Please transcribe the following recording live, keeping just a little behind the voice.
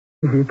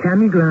This is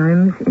Tammy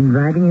Grimes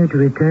inviting you to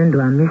return to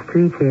our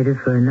Mystery Theater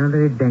for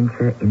another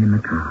adventure in the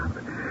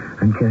macabre.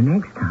 Until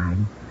next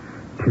time,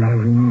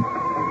 pleasant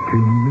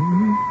dreams.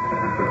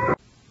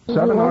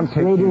 CBS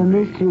Radio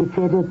Mystery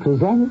Theater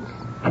presents...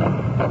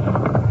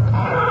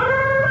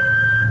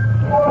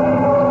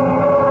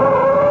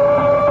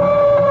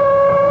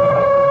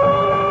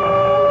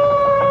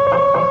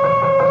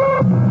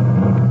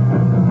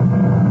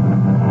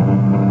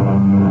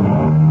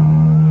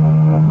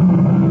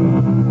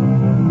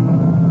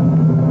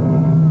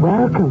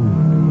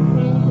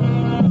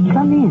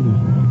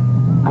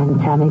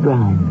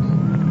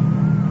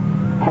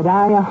 Grimes. Had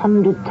I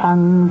 100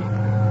 tongues,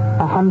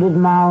 100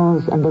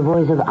 mouths, and a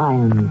voice of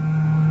iron,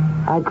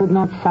 I could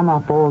not sum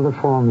up all the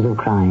forms of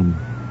crime.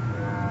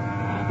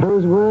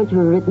 Those words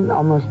were written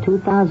almost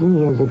 2,000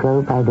 years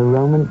ago by the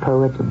Roman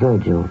poet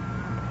Virgil.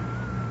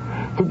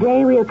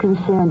 Today we are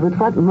concerned with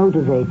what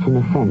motivates an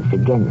offense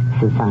against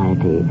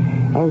society,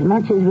 as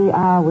much as we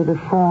are with the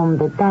form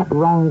that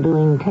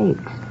wrongdoing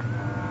takes.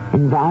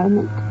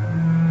 Environment?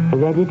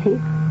 Heredity?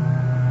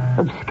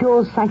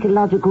 Obscure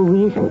psychological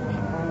reasons?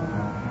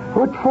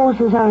 What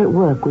forces are at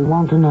work, we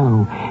want to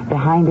know,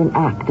 behind an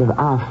act of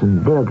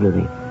arson,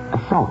 burglary,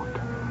 assault,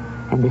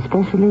 and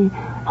especially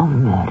of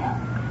murder?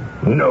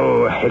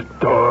 No,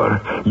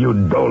 Hector, you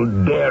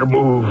don't dare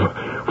move,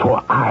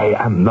 for I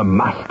am the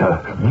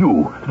master,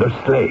 you the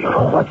slave.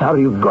 What are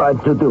you going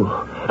to do?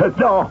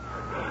 No!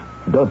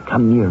 Don't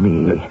come near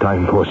me. The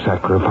time for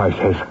sacrifice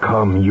has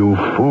come, you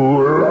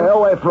fool. Stay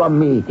away from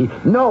me.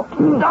 No!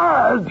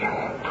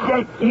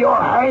 Take your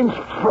hands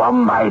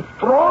from my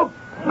throat,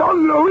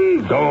 Don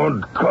Luis!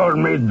 Don't call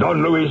me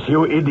Don Luis,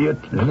 you idiot.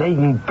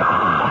 Lenka.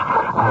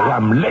 I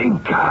am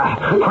Lenka,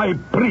 high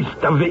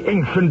priest of the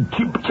ancient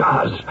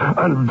Chibchas,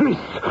 and this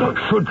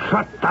should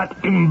shut that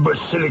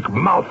imbecilic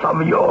mouth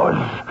of yours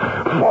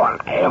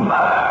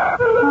forever.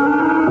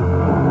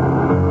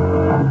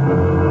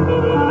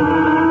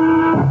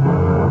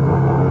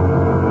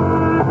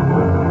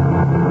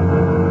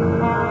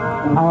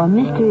 Our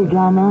mystery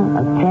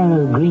drama, A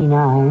Pair of Green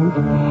Eyes,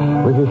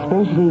 was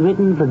especially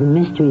written for the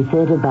Mystery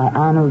Theater by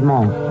Arnold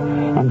Moss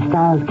and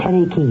stars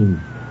Kerry Keane.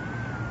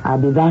 I'll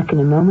be back in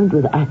a moment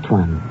with Act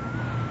One.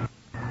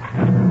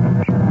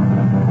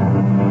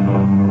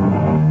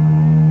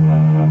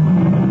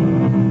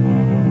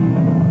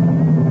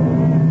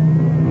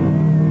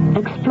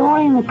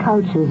 Exploring the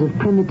cultures of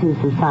primitive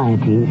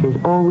societies has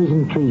always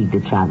intrigued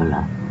the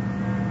traveler.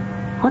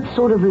 What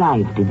sort of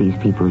life did these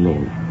people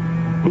live?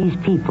 These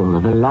people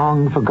of a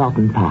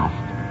long-forgotten past.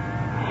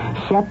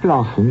 Shep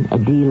Lawson, a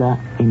dealer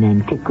in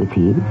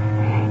antiquities,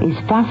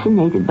 is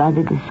fascinated by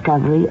the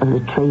discovery of the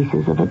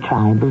traces of a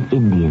tribe of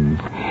Indians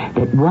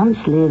that once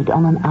lived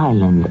on an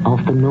island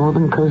off the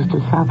northern coast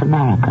of South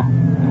America.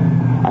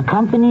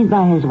 Accompanied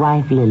by his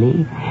wife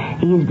Lily,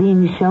 he is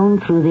being shown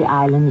through the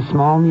island's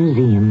small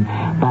museum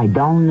by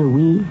Don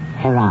Luis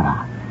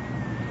Herrera,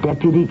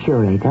 Deputy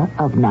Curator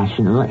of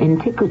National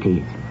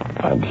Antiquities.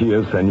 And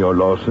here, Senor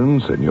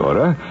Lawson,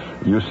 Senora,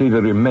 you see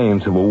the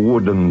remains of a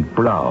wooden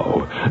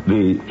plow.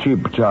 The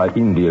Chibcha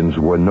Indians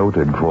were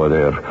noted for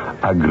their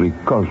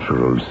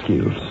agricultural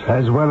skills.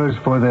 As well as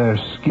for their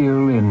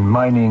skill in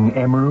mining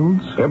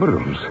emeralds?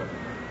 Emeralds?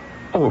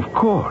 Oh, of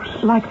course.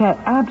 Like that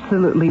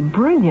absolutely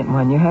brilliant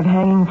one you have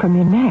hanging from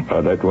your neck.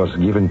 That was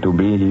given to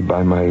me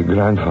by my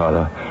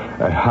grandfather,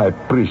 a high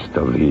priest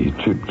of the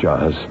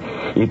Chibchas.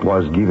 It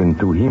was given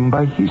to him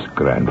by his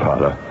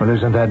grandfather. Well,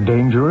 isn't that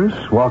dangerous,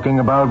 walking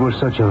about with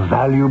such a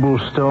valuable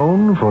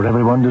stone for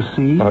everyone to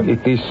see?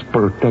 It is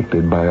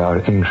protected by our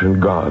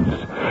ancient gods.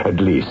 At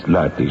least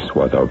that is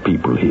what our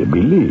people here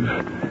believe.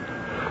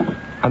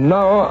 And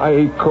now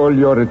I call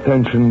your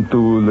attention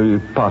to the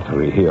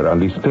pottery here on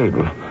this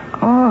table.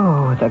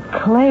 Oh, the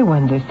clay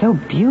ones are so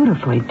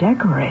beautifully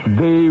decorated.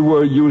 They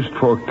were used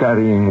for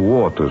carrying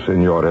water,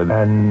 Senora.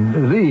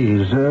 And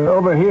these,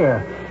 over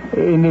here,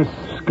 in this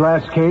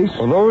glass case?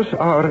 Those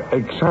are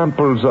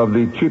examples of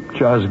the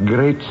Chibchas'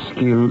 great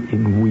skill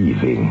in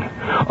weaving.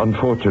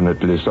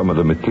 Unfortunately, some of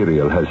the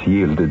material has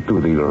yielded to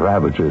the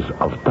ravages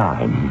of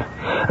time.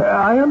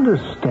 I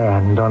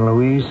understand, Don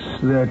Luis,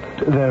 that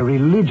their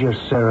religious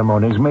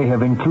ceremonies may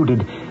have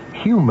included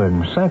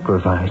human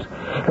sacrifice.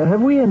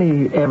 Have we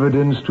any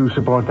evidence to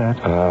support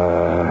that?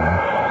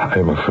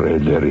 I'm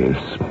afraid there is.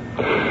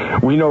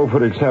 We know,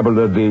 for example,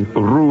 that the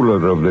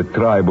ruler of the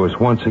tribe was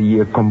once a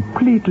year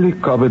completely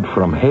covered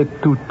from head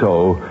to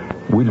toe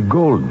with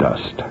gold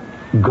dust.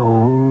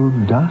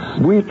 Gold dust?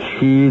 Which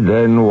he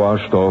then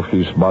washed off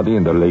his body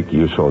in the lake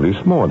you saw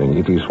this morning.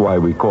 It is why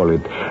we call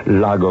it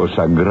Lago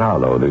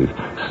Sagrado, the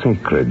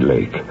sacred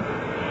lake.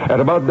 At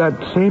about that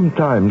same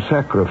time,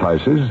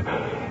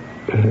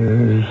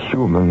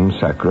 human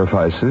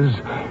sacrifices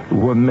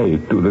were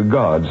made to the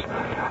gods.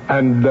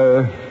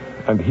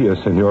 And here,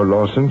 Senor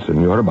Lawson,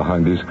 Senora,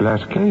 behind this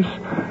glass case,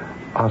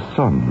 are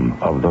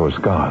some of those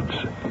gods.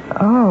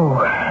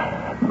 Oh,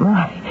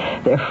 my,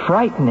 they're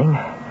frightening.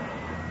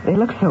 They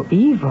look so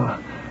evil.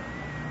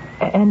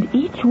 And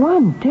each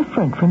one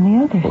different from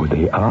the others. Oh,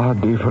 they are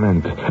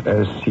different.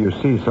 As you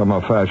see, some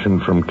are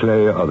fashioned from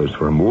clay, others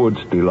from wood,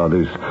 still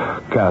others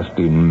cast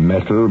in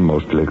metal,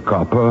 mostly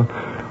copper,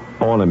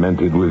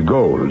 ornamented with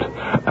gold.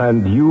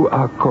 And you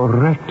are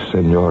correct,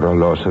 Senora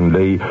Lawson.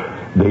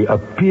 They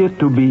appear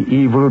to be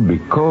evil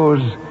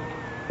because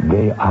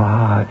they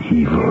are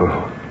evil.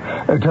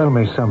 Tell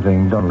me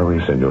something, Don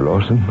Luis. Senor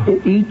Lawson?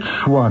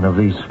 Each one of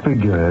these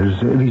figures,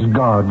 these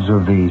gods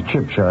of the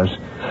Chibchas,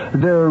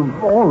 they're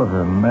all of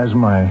them, as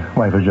my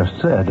wife has just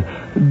said,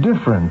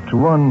 different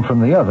one from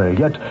the other,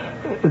 yet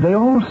they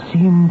all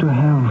seem to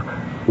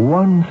have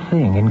one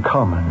thing in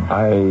common.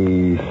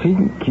 I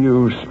think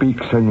you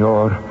speak,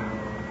 Senor,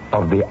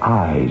 of the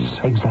eyes.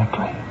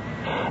 Exactly.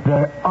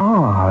 There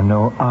are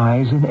no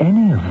eyes in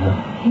any of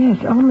them.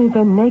 Yes, only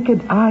the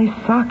naked eye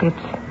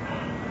sockets.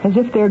 As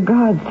if they're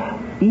gods,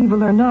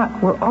 evil or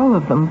not, were all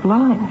of them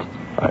blind.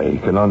 I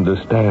can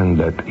understand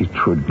that it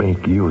should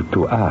make you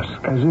to ask.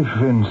 As if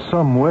in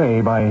some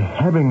way, by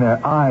having their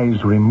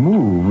eyes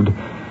removed,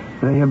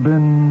 they have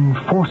been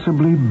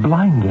forcibly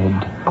blinded.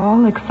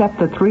 All except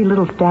the 3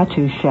 little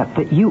statues, Shep,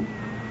 that you...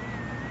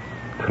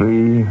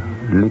 3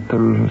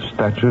 little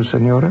statues,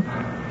 Senora?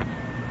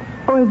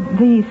 Or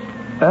these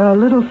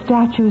little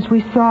statues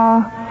we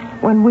saw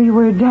when we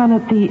were down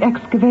at the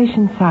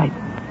excavation site.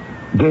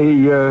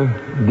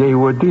 They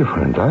were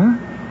different, huh?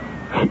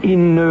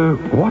 In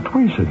what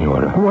way,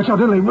 Senora? Watch out,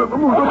 Lily. What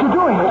are you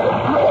doing?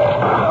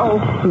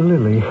 Oh,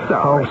 Lily,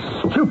 how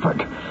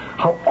stupid.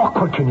 How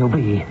awkward can you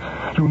be?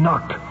 You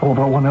knocked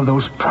over one of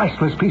those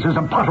priceless pieces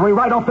of pottery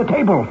right off the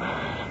table.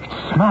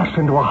 It smashed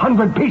into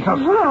 100 pieces.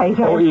 Right,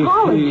 I He's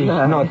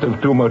apologize. not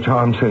of too much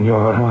harm,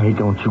 Senor. Why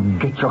don't you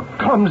get your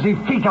clumsy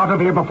feet out of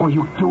here before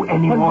you do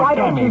any And more why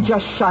damage? don't you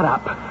just shut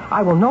up?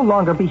 I will no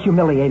longer be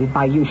humiliated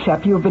by you,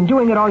 Shep. You've been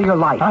doing it all your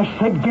life. I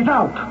said get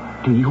out.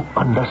 Do you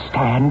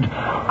understand?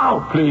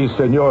 Out! Please,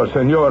 Senora.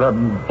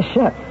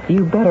 Shep,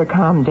 you better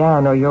calm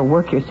down or you'll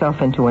work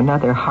yourself into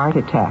another heart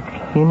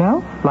attack. You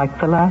know, like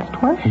the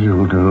last one.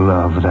 You'd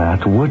love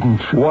that,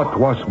 wouldn't you? What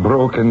was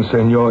broken,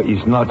 Senor,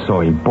 is not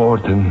so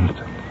important.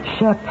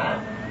 Shep,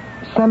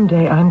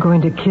 someday I'm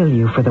going to kill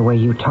you for the way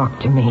you talk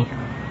to me.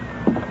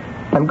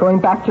 I'm going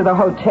back to the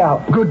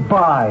hotel.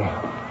 Goodbye.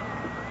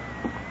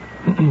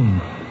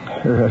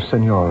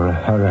 Senor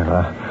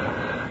Herrera,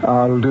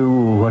 I'll do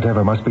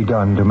whatever must be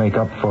done to make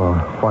up for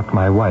what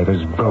my wife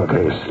has broken.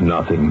 There's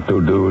nothing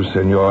to do,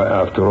 Senor.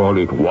 After all,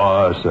 it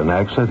was an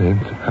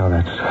accident. Oh,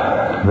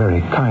 that's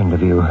very kind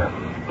of you.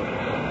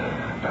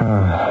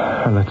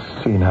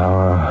 Let's see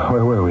now.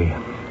 Where were we?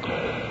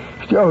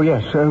 Oh,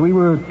 yes. We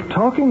were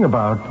talking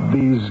about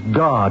these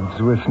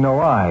gods with no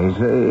eyes.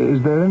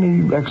 Is there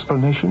any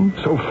explanation?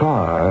 So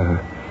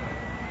far,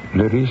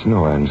 there is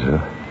no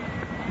answer.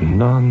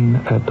 None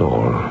at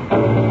all.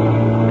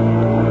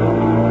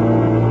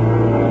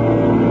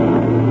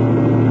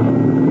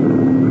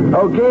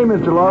 Okay,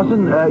 Mr.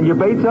 Lawson, your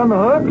bait's on the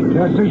hook?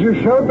 Just as you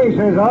showed me,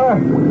 Cesar.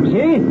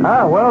 See?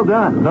 Ah, well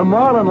done. The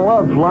marlin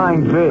love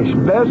flying fish.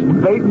 Best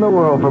bait in the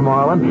world for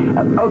marlin.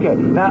 Okay,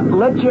 now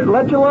let your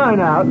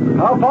line out.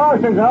 How far,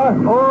 Cesar?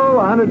 Oh,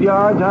 100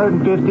 yards,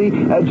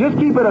 150. Just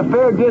keep it a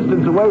fair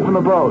distance away from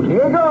the boat.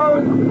 Here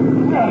goes.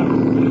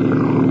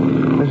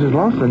 Mrs.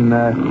 Lawson,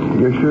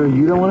 you're sure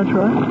you don't want to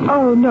try?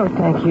 Oh, no,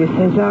 thank you,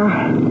 Cesar.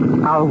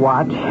 I'll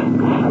watch.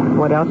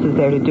 What else is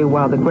there to do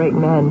while the great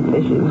man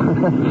fishes?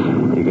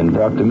 You can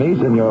talk to me,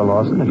 Senora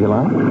Lawson, if you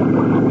like.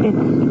 It's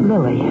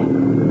Lily.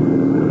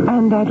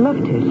 And I'd love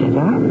to,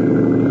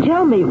 Cesar.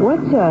 Tell me,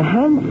 what's a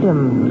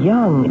handsome,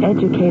 young,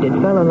 educated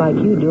fellow like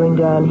you doing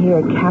down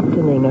here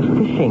captaining a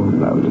fishing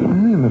boat?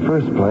 In the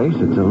first place,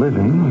 it's a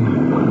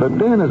living. But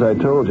then, as I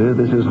told you,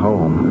 this is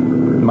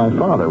home. My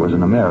father was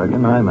an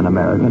American. I'm an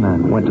American. I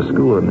went to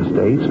school in the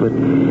States, but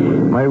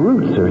my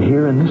roots are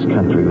here in this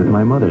country with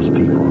my mother's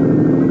people.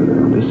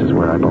 This is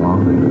where I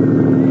belong.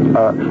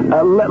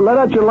 Let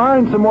out your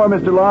line some more,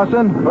 Mr.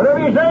 Lawson. Whatever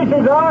you say,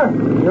 Cesar.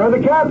 You're the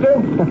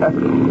captain.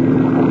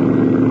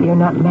 You're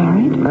not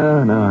married?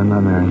 No, I'm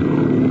not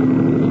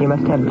married. You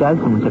must have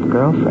dozens of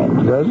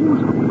girlfriends.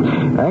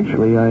 Dozens?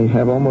 Actually, I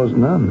have almost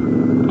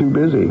none. Too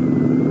busy.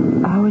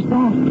 How is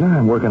that?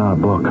 I'm working on a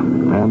book,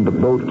 and the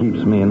boat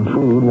keeps me in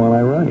food while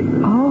I write.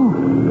 Oh,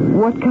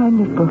 what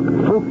kind of book?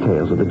 Folk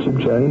tales of the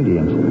Chibcha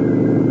Indians.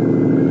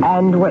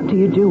 And what do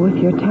you do with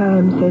your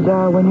time,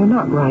 Cesar, when you're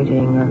not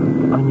writing or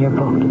on your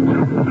boat?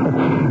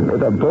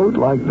 With a boat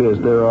like this,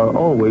 there are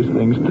always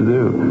things to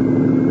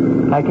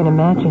do. I can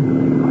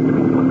imagine.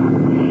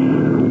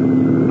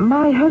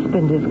 My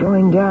husband is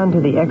going down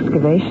to the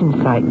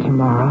excavation site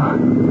tomorrow.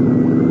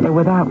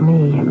 Without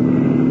me.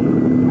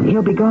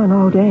 He'll be gone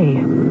all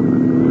day.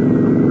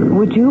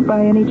 Would you,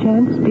 by any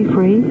chance, be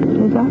free,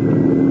 Cesar?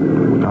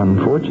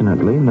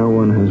 Unfortunately, no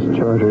one has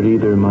chartered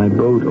either my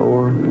boat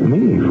or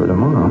me for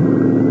tomorrow.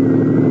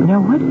 No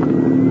one?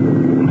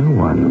 No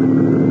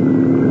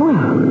one.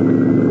 Well,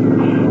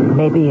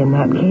 Maybe in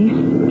that case,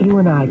 you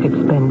and I could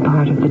spend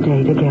part of the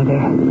day together.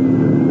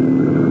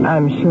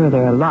 I'm sure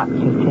there are lots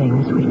of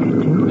things we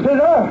could do.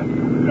 Cesar!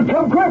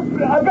 Come quick!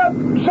 I've got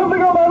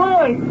something on my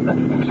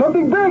mind!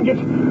 Something big!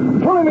 It's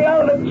pulling me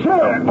out of the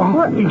chair!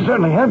 Oh, you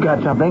certainly have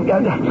got something.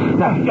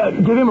 Now,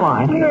 give him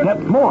line.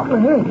 More!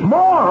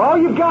 More! All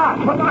you've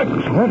got! But I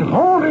can't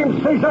hold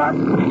him, Cesar!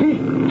 He's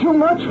too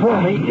much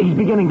for me. He's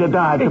beginning to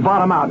dive, to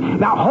bottom out.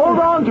 Now, hold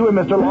on to him,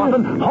 Mr.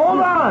 Lawson.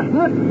 Hold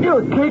on!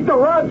 You take the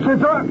rod,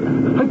 Cesar!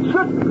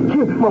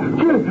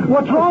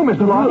 What's wrong,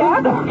 Mr.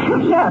 Lawson?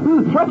 Chef,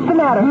 what's the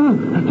matter?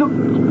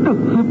 The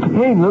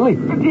pain, Lily.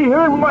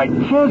 Here in my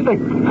chest. I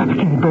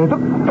can't bear the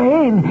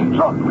pain.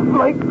 So,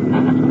 like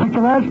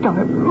the last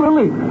time.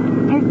 Lily,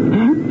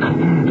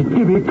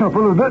 give me a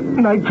couple of the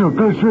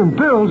nitroglycerin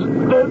pills.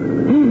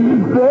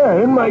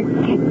 They're in my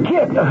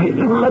kit.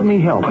 Let me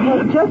help.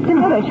 Just a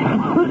minute.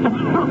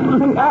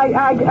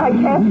 I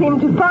can't seem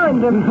to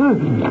find them.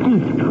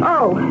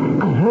 Oh,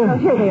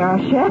 here they are,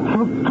 Chef.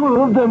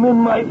 2 of them in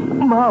my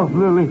mouth,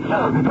 Lily.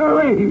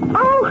 Hurry!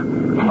 Oh,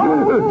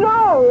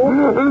 no!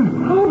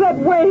 Oh, that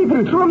wave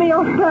threw me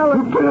off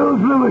balance. The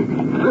pills, Lily.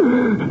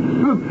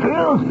 The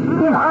pills.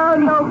 There are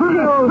no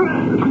pills.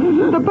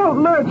 The boat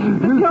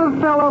lurched. The pills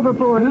fell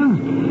overboard.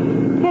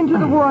 Into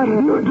the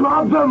water. You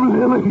dropped them,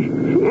 Lily.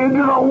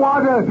 Into the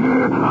water.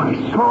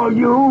 I saw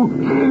you.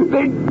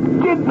 They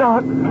did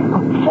not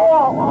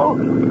fall.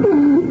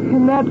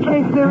 In that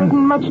case, there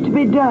isn't much to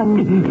be done.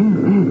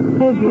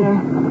 Is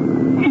there?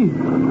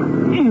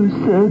 You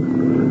said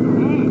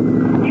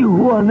you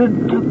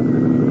wanted to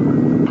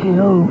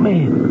kill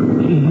me.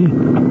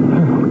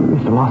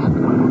 Mr. Lawson.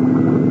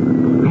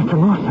 Mr.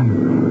 Lawson.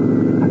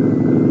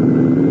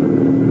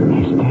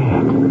 He's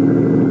dead.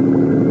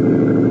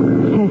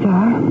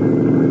 Cesar?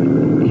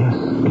 Yes,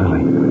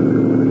 Lily.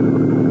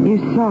 You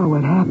saw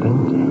what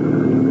happened.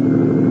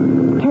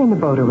 Turn the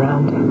boat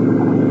around.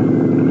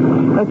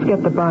 Let's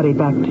get the body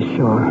back to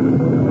shore.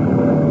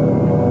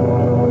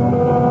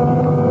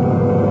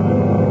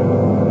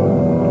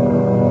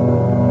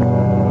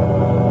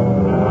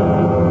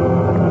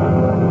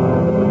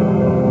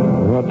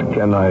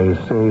 Can I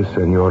say,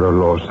 Senora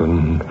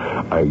Lawson,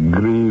 I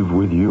grieve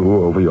with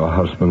you over your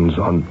husband's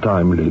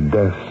untimely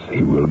death.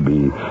 He will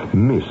be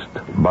missed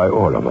by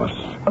all of us.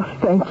 Oh,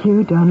 thank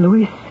you, Don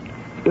Luis.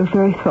 You're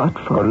very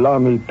thoughtful. Allow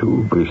me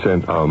to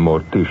present our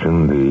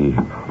mortician, the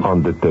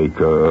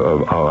undertaker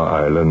of our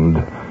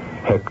island,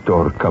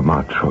 Hector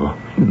Camacho.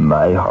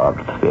 My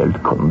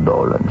heartfelt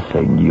condolence,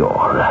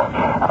 senor.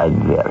 I'm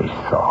very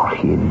sorry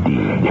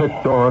indeed.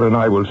 Hector and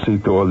I will see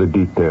to all the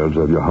details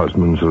of your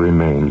husband's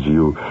remains.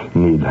 You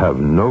need have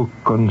no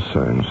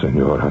concern,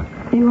 senora.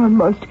 You are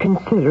most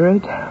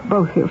considerate,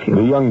 both of you.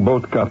 The young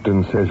boat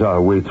captain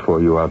Cesar waits for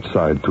you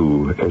outside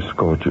to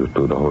escort you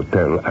to the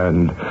hotel,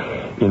 and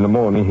in the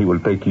morning he will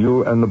take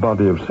you and the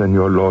body of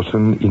Senor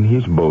Lawson in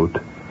his boat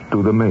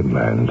to the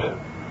mainland.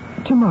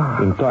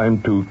 Tomorrow. In time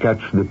to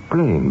catch the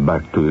plane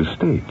back to the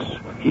States.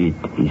 It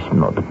is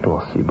not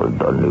possible,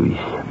 Don Luis.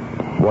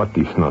 What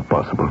is not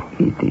possible?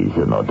 It is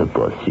not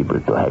possible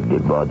to have the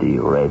body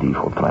ready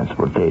for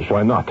transportation.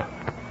 Why not?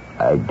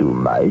 I do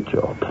my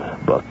job,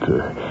 but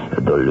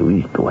Don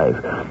Luis, to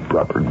have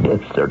proper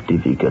death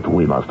certificate,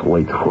 we must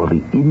wait for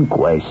the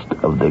inquest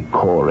of the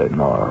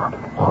coroner,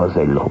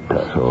 Jose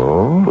Lopez.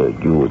 So?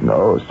 But you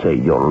know,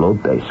 Senor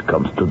Lopez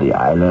comes to the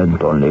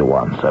island only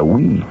once a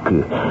week,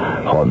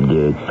 on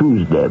the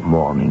Tuesday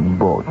morning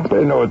boat.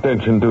 Pay no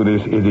attention to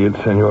this idiot,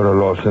 Senora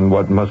Lawson.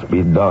 What must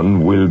be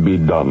done will be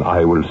done.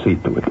 I will see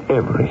to it.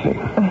 Everything.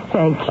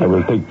 Thank you. I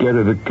will take care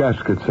of the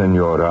casket,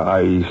 Senora.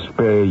 I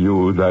spare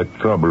you that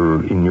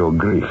trouble in your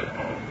grief.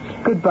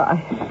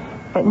 Goodbye.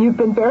 And you've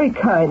been very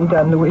kind,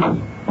 Don Luis.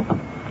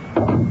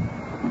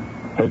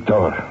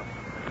 Hector,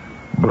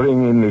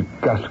 bring in the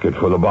casket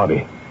for the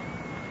body.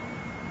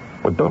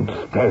 But don't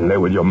stand there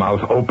with your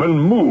mouth open.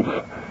 Move.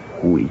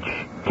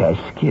 Which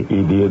casket?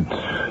 Idiot,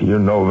 you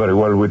know very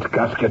well which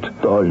casket.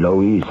 Don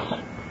Luis.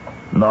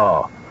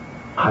 No,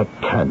 I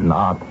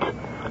cannot.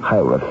 I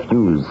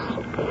refuse.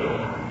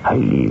 I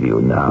leave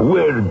you now.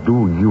 Where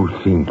do you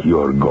think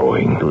you're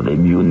going? To the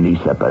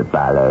municipal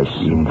palace.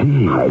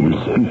 Indeed. I will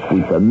speak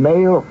with the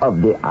mayor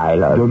of the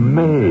island. The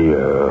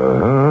mayor?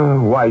 Huh?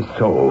 Why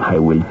so? I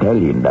will tell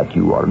him that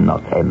you are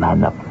not a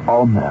man of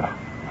honor,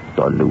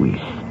 Don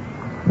Luis.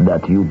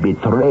 That you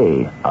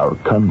betray our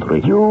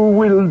country. You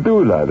will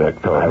do that,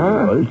 Hector. I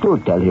will also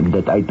tell him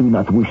that I do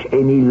not wish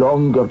any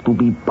longer to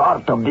be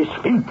part of this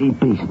filthy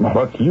business.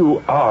 But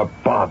you are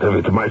part of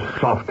it, my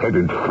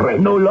soft-headed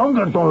friend. No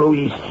longer, Don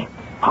Luis.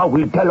 I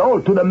will tell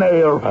all to the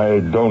mayor. I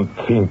don't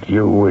think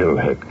you will,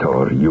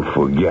 Hector. You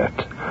forget.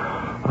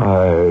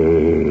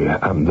 I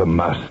am the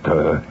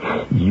master.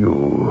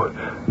 You,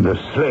 the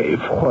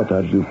slave. What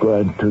are you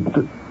going to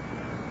do?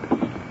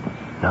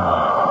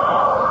 No.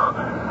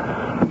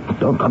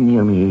 Don't come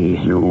near me.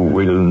 You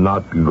will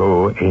not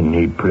go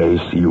any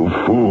place, you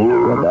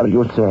fool. What are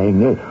you saying?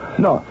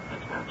 No.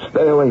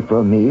 Stay away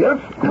from me. Get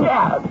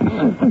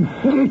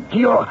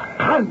your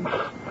hands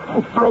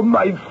from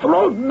my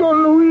throat, Don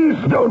Luis.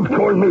 Don't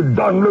call me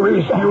Don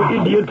Luis, you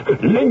idiot.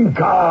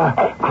 Lenka.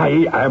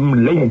 I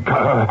am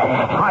Lenka,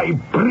 high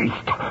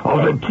priest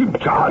of the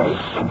Chibchas.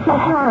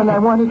 Cesar, and I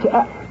wanted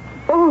to...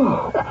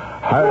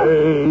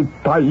 Hai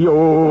tayo,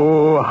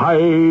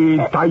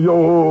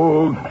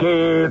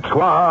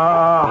 quechua,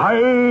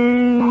 hai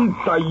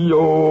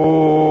tayo.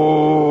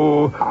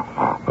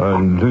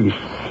 And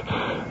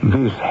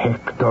this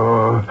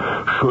Hector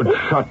should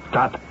shut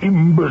that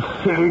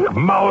imbecilic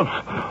mouth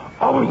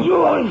of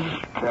yours.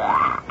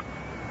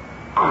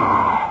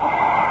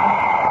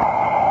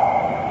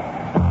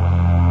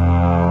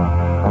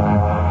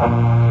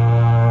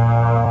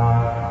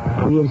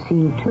 We have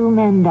seen two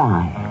men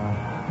die.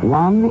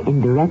 One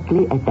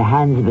indirectly at the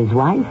hands of his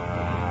wife,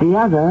 the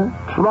other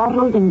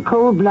throttled in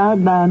cold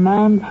blood by a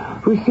man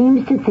who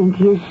seems to think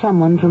he is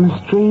someone from a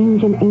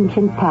strange and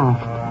ancient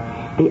past.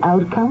 The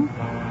outcome?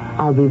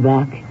 I'll be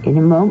back in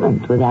a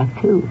moment with Act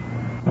 2.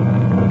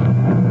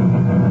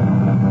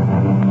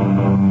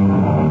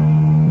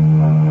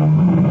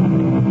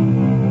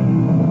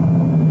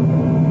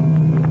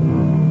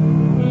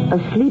 A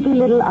sleepy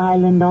little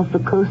island off the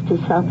coast of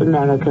South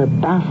America,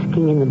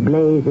 basking in the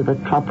blaze of a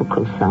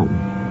tropical sun.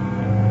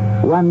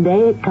 One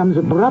day it comes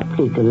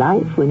abruptly to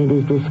life when it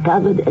is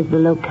discovered as the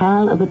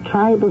locale of a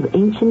tribe of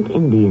ancient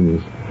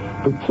Indians,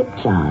 the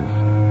Chibchas.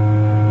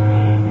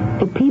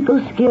 A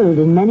people skilled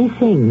in many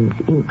things,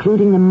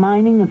 including the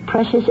mining of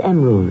precious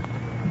emeralds.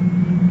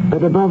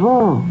 But above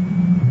all,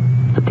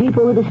 a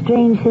people with a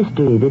strange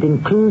history that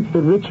includes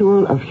the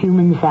ritual of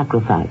human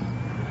sacrifice.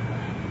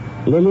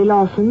 Lily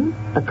Lawson,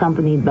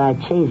 accompanied by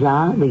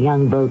Cesar, the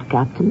young boat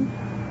captain,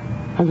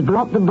 has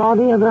brought the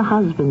body of her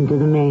husband to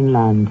the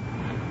mainland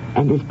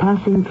and is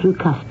passing through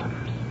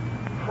customs.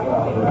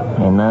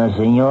 And now,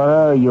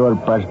 Senora, your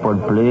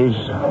passport, please.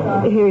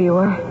 Here you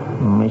are.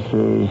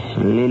 Mrs.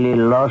 Lily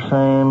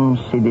Lawson,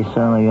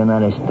 citizen of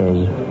United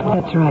States.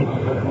 That's right.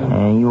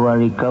 And you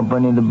are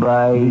accompanied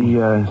by...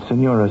 The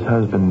Senora's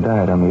husband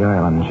died on the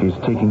island. She's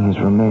taking his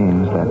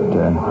remains, that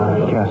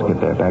casket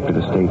there, back to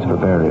the States for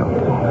burial.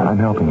 I'm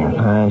helping her.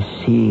 I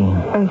see.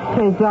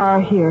 Cesar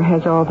here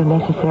has all the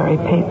necessary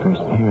papers.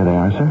 Here they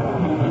are, sir.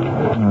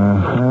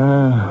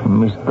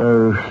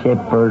 Mr.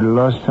 Shepard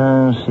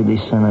Lawson,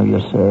 citizen of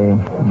USA.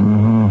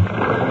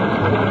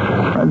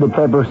 The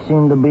papers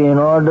seem to be in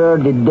order.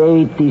 The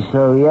date is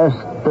of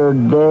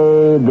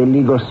yesterday. The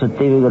legal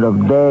certificate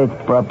of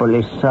death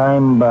properly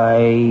signed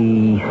by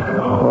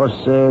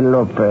Jose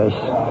Lopez,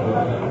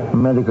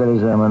 medical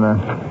examiner.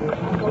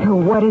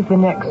 What is the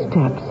next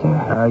step,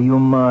 sir? You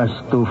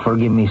must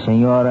forgive me,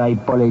 senora. I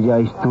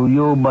apologize to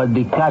you, but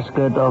the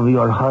casket of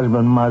your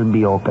husband must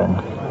be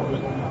opened.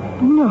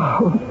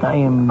 No. I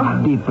am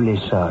deeply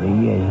sorry,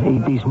 yes.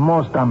 It is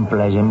most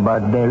unpleasant,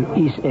 but there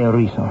is a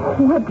reason.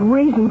 What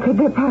reason could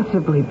there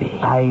possibly be?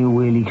 I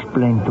will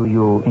explain to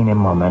you in a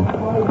moment.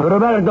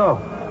 Roberto,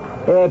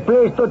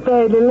 please to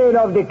take the lid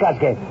of the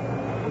casket.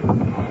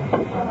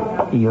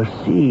 You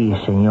see,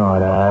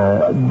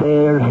 senora,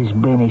 there has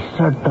been a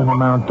certain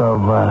amount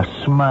of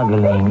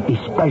smuggling,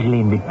 especially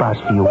in the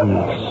past few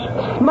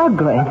weeks.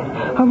 Smuggling?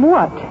 Of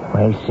what?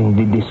 Well, since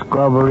the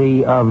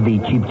discovery of the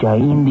Chibcha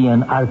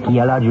Indian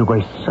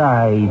archaeological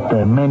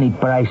site, many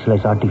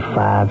priceless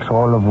artifacts,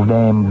 all of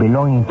them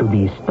belonging to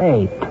the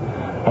estate,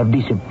 have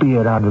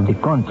disappeared out of the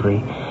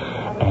country.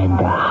 And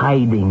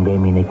hiding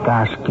them in a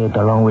casket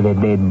along with a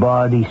dead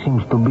body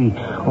seems to be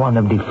one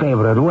of the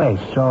favorite ways.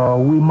 So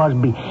we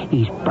must be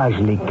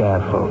especially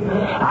careful.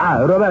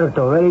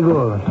 Roberto, very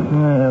good.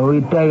 We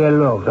take a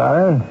look, all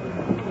right?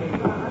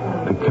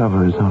 The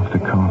cover is off the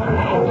coffin.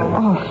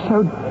 Oh,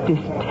 so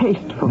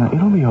distasteful. Now,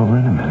 it'll be over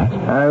in a minute.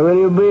 Will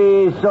you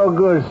be so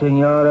good,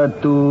 senora,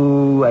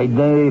 to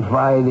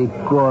identify the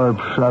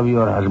corpse of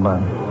your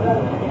husband?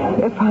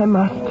 If I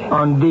must.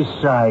 On this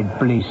side,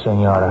 please,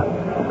 senora.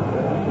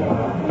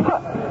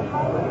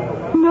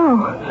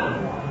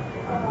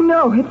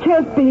 No, it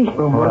can't be.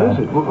 What is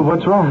it?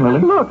 What's wrong, Lily?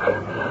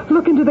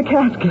 Look into the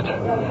casket.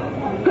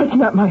 That's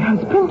not my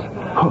husband.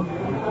 Oh,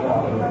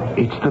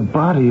 it's the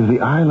body of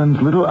the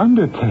island's little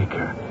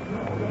undertaker,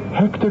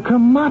 Hector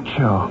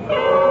Camacho.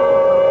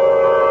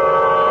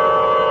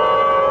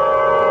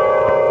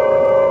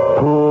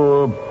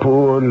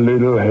 Poor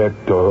little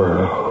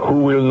Hector,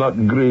 who will not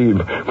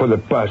grieve for the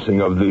passing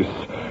of this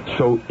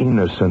so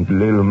innocent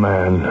little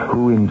man.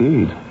 Who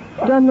indeed?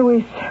 Don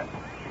Luis,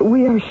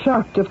 we are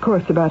shocked, of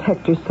course, about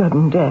Hector's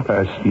sudden death.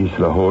 As is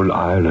the whole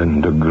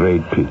island, a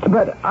great pity.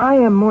 But I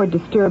am more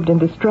disturbed and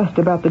distressed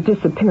about the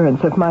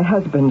disappearance of my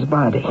husband's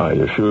body. I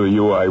assure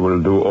you I will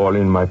do all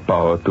in my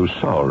power to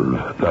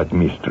solve that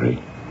mystery.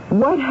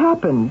 What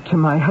happened to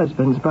my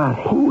husband's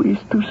body? Who is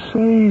to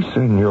say,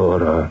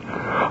 Senora?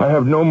 I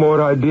have no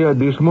more idea at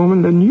this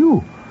moment than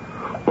you.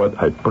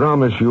 But I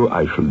promise you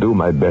I shall do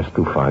my best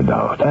to find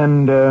out.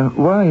 And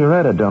while you're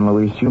at it, Don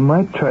Luis, you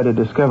might try to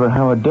discover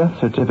how a death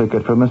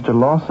certificate for Mr.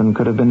 Lawson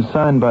could have been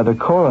signed by the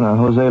coroner,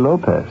 Jose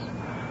Lopez.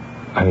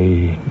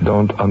 I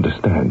don't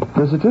understand.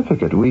 The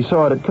certificate. We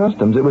saw it at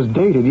customs. It was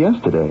dated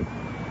yesterday.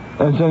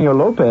 And Senor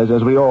Lopez,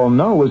 as we all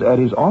know, was at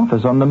his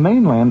office on the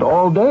mainland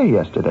all day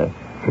yesterday.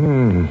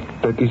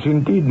 That is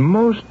indeed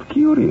most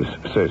curious,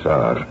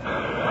 Cesar.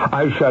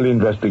 I shall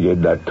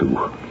investigate that, too.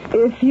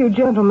 If you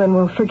gentlemen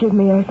will forgive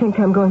me, I think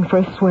I'm going for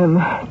a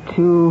swim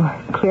to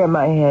clear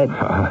my head.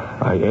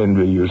 I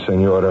envy you,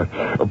 Senora.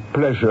 A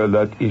pleasure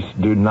that is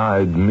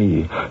denied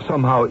me.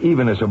 Somehow,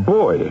 even as a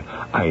boy,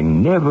 I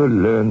never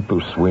learned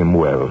to swim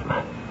well.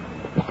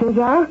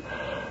 Cesar,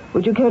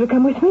 would you care to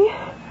come with me?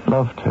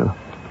 Love to.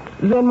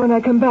 Then when I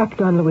come back,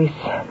 Don Luis,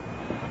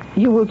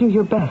 you will do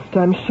your best,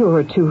 I'm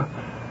sure, to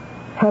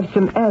have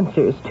some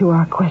answers to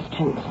our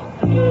questions.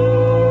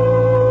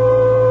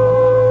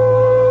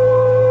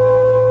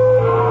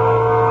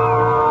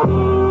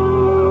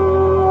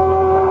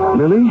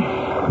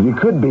 Lily, you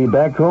could be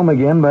back home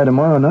again by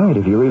tomorrow night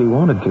if you really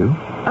wanted to.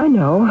 I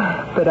know,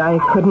 but I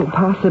couldn't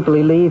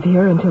possibly leave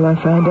here until I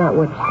find out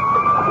what's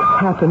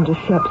happened to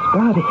Shep's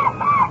body.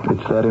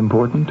 It's that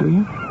important to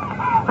you?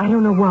 I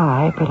don't know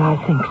why, but I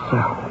think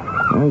so.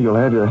 Well, you'll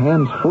have your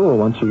hands full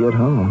once you get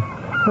home.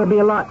 There'll be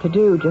a lot to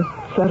do, just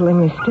settling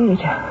the estate.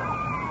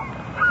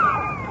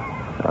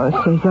 Oh,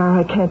 Cesar,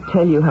 I can't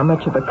tell you how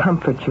much of a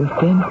comfort you've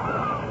been.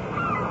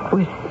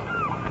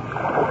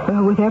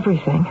 With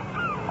everything.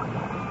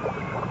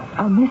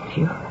 I'll miss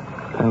you.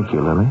 Thank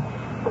you, Lily.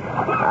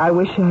 I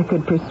wish I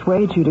could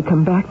persuade you to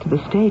come back to the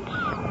States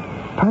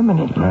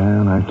permanently.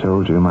 And I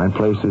told you, my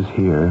place is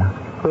here.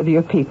 With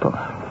your people.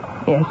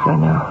 Yes, I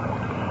know.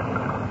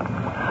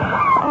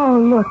 Oh,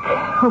 look.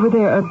 Over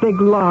there, a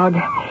big log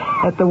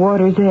at the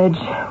water's edge,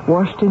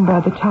 washed in by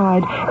the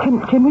tide.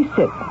 Can we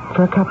sit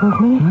for a couple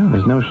of minutes? No,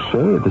 there's no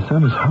shade. The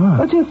sun is hot.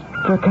 Oh, just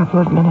for a couple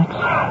of minutes.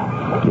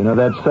 You know,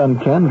 that sun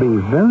can be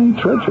very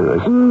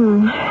treacherous.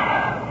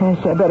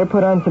 Yes, I better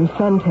put on some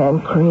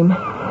suntan cream.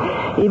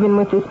 Even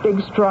with this big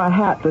straw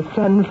hat, the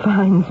sun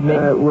finds me.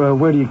 Well,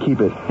 where do you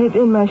keep it? It's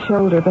in my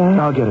shoulder bag.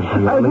 I'll get it for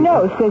you. Oh,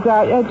 no,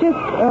 Cesar. Just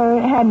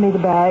hand me the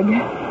bag.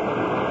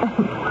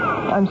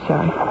 I'm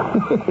sorry.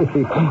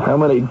 How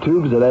many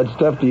tubes of that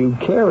stuff do you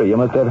carry? You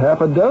must have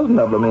half a dozen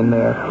of them in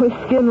there. With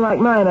skin like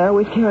mine, I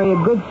always carry a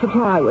good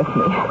supply with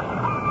me.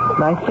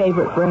 My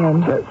favorite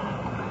brand.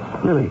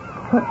 Lily,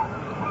 what?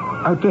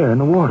 Out there in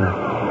the water.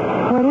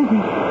 What is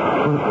it?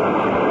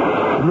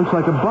 It looks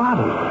like a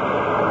body.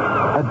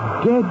 A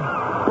dead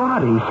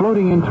body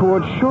floating in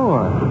towards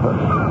shore.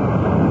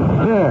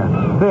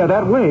 There,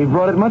 that wave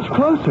brought it much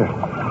closer.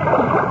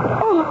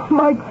 Oh,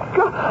 my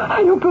God.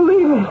 I don't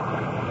believe it.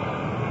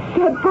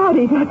 That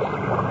body, that's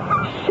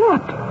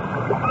Shep.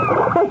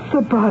 That's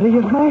the body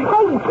of my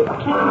husband.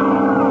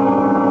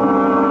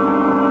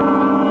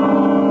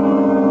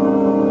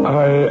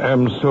 I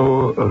am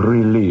so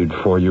relieved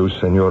for you,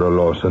 Senora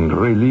Lawson.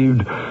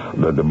 Relieved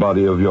that the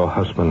body of your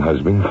husband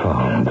has been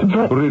found.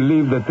 But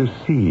relieved that the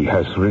sea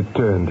has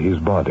returned his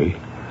body.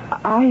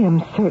 I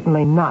am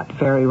certainly not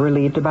very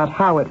relieved about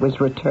how it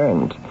was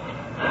returned.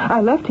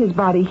 I left his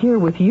body here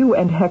with you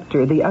and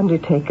Hector, the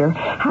undertaker.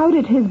 How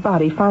did his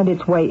body find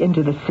its way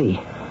into the sea?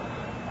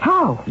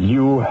 How?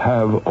 You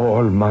have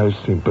all my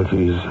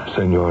sympathies,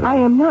 Senora. I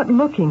am not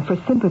looking for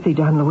sympathy,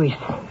 Don Luis.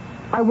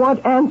 I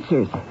want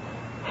answers.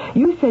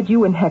 You said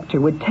you and Hector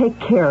would take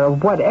care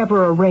of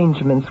whatever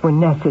arrangements were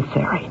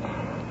necessary.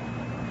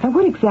 Now,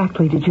 what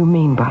exactly did you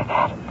mean by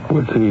that?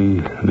 With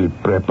the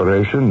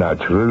preparation,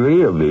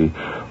 naturally, of the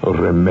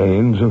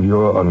remains of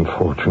your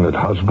unfortunate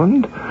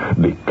husband,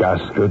 the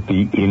casket,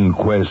 the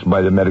inquest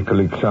by the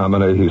medical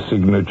examiner, his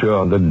signature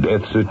on the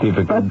death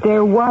certificate. But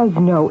there was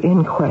no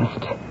inquest.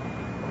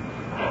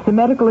 The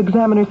medical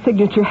examiner's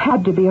signature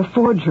had to be a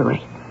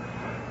forgery.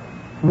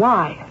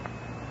 Why?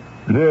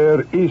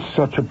 There is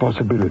such a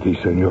possibility,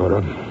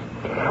 Senora.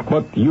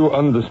 But you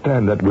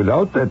understand that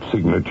without that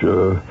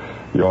signature,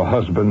 your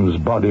husband's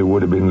body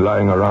would have been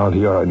lying around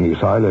here on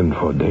this island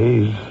for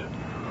days.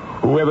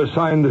 Whoever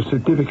signed the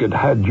certificate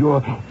had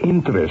your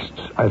interests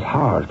at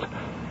heart.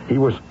 He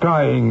was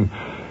trying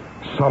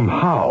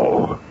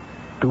somehow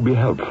to be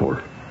helpful.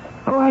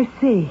 Oh, I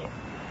see.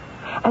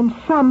 And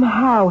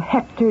somehow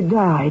Hector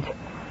died.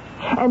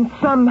 And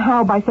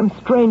somehow, by some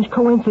strange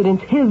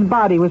coincidence, his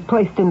body was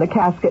placed in the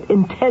casket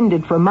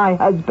intended for my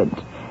husband.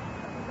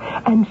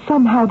 And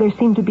somehow there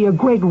seemed to be a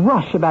great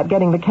rush about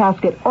getting the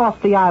casket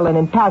off the island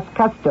and past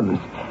customs.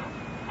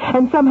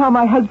 And somehow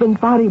my husband's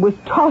body was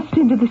tossed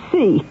into the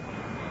sea.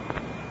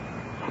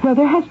 Now,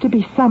 there has to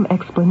be some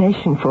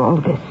explanation for all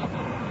this.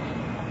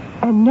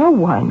 And no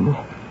one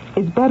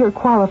is better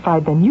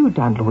qualified than you,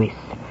 Don Luis,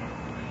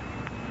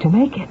 to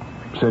make it.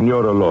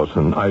 Senora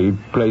Lawson, I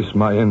place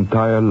my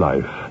entire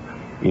life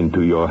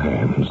into your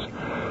hands.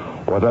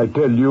 What I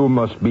tell you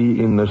must be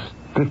in the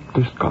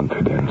strictest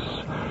confidence.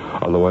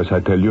 Otherwise, I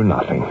tell you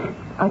nothing.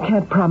 I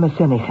can't promise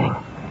anything.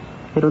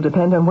 It'll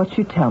depend on what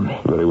you tell me.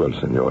 Very well,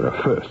 Senora.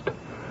 First,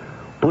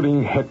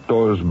 putting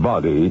Hector's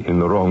body in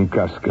the wrong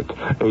casket.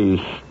 A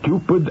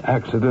stupid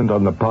accident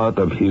on the part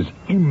of his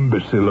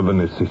imbecile of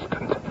an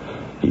assistant.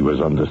 He was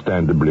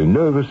understandably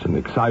nervous and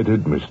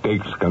excited.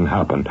 Mistakes can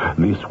happen.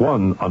 This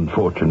one,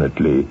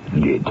 unfortunately,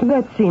 did.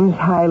 That seems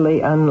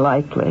highly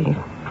unlikely.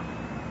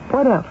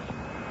 What else?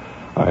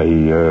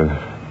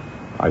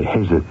 I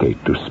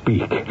hesitate to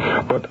speak,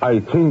 but I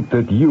think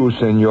that you,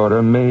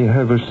 Senora, may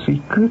have a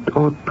secret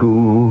or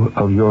two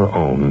of your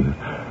own,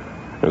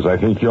 as I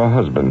think your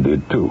husband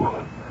did, too.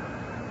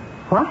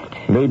 What?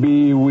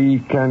 Maybe we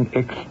can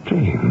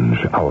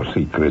exchange our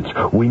secrets.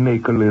 We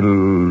make a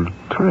little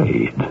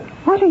trade.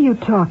 What are you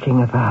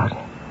talking about?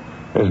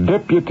 As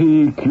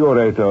Deputy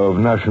Curator of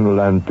National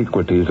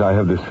Antiquities, I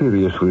have the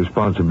serious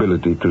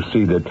responsibility to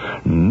see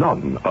that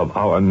none of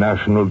our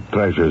national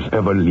treasures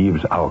ever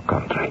leaves our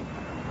country.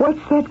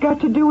 What's that got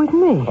to do with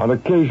me? On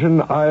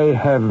occasion, I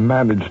have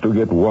managed to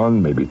get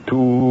one, maybe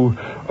two,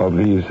 of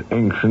these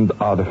ancient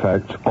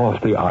artifacts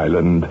off the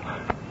island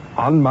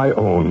on my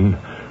own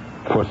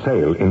for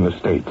sale in the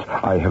States.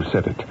 I have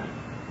said it.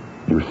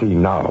 You see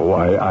now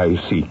why I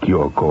seek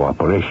your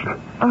cooperation.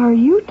 Are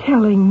you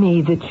telling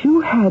me that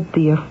you had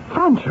the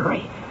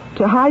effrontery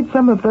to hide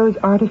some of those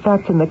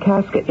artifacts in the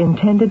casket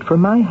intended for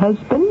my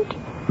husband?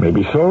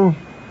 Maybe so,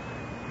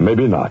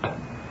 maybe not.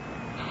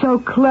 So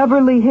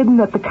cleverly hidden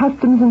that the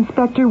customs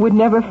inspector would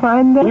never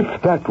find them?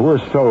 If that were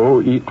so,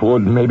 it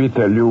would maybe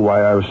tell you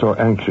why I was so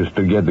anxious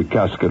to get the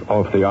casket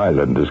off the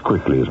island as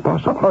quickly as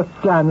possible. Oh,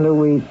 Don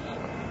Luis.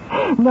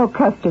 No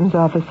customs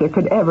officer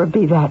could ever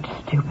be that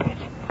stupid.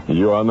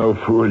 You are no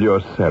fool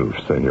yourself,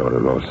 Senora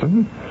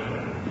Lawson.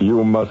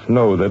 You must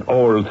know that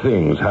all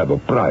things have a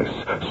price.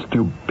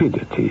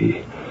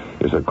 Stupidity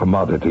is a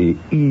commodity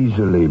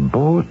easily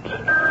bought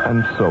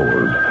and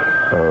sold.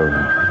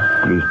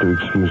 Please do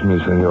excuse me,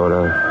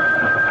 Senora.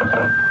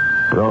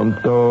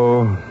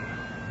 Pronto?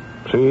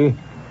 See?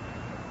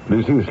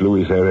 This is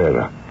Luis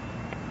Herrera.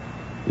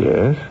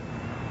 Yes?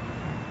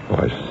 Oh,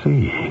 I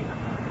see.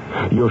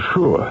 You're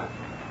sure?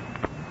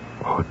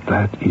 Oh,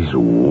 that is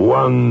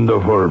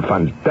wonderful,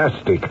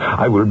 fantastic.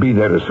 I will be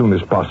there as soon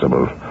as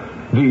possible.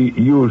 The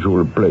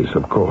usual place,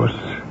 of course.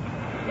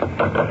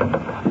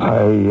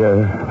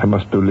 I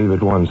must leave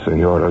at once,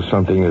 Senora.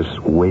 Something is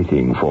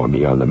waiting for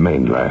me on the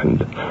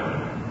mainland.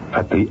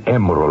 At the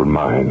Emerald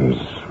Mines.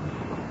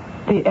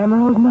 The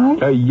Emerald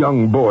Mines? A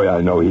young boy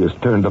I know. He has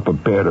turned up a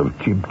pair of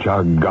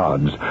Chibcha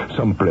gods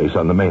someplace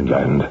on the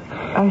mainland.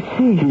 I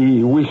see.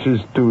 He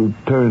wishes to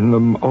turn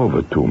them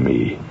over to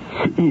me.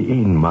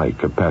 In my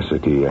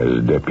capacity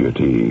as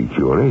deputy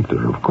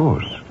curator, of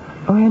course.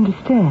 Oh, I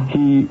understand.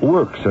 He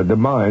works at the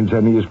mines,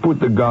 and he has put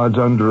the gods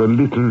under a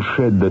little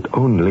shed that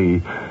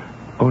only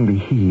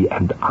he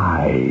and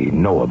I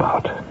know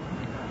about.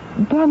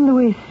 Don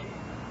Luis,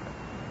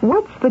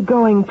 what's the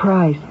going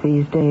price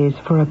these days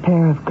for a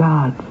pair of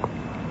gods?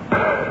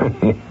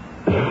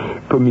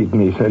 Permit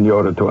me,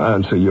 Senora, to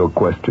answer your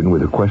question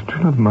with a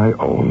question of my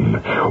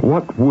own.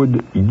 What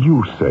would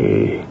you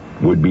say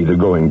would be the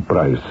going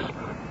price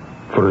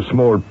for a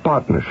small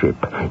partnership,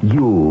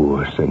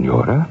 you,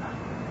 Senora,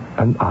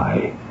 and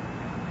I?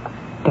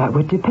 That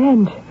would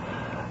depend.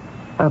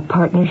 A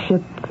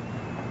partnership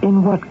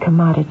in what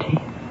commodity?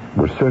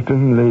 Well,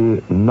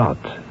 certainly not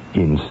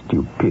in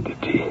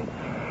stupidity.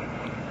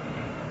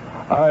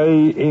 I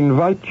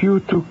invite you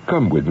to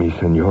come with me,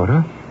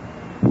 Senora.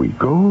 We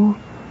go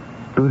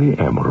to the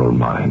Emerald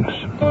Mines.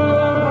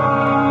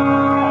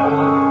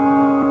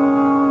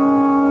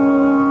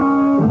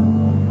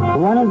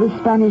 One of the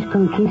Spanish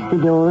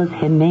conquistadors,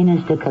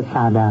 Jimenez de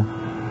Quesada,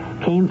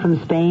 came from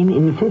Spain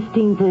in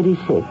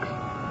 1536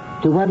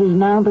 to what is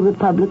now the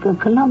Republic of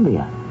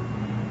Colombia.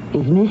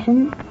 His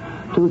mission?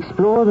 To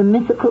explore the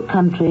mythical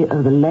country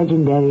of the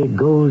legendary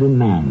Golden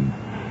Man,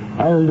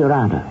 El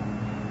Dorado,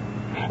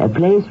 a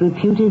place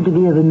reputed to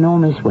be of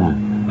enormous wealth.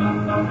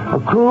 A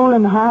cruel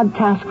and hard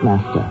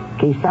taskmaster,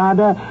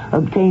 Quesada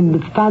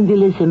obtained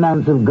fabulous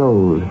amounts of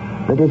gold,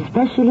 but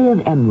especially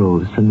of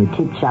emeralds from the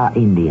Chibcha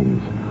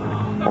Indians,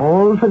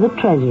 all for the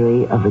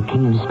treasury of the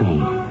King of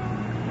Spain.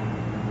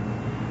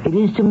 It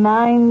is to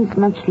mines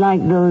much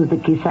like those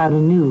that Quesada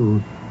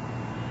knew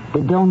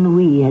that Don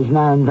Luis has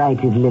now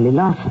invited Lily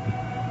Lawson.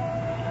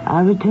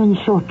 I'll return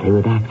shortly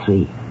with Act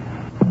 3.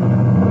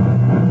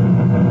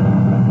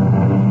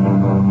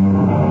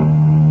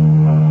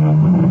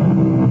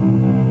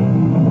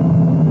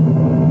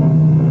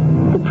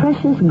 The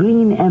precious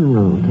green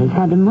emerald has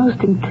had a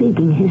most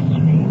intriguing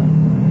history.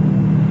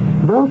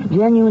 Both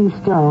genuine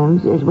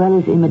stones as well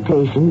as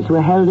imitations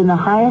were held in the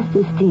highest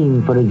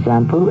esteem, for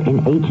example,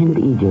 in ancient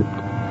Egypt.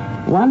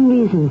 One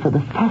reason for the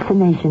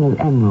fascination of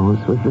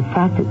emeralds was the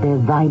fact that their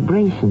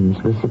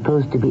vibrations were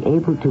supposed to be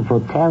able to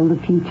foretell the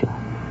future.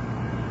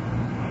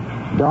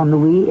 Don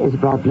Luis has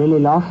brought Lily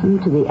Lawson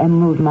to the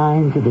emerald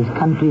mines of his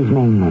country's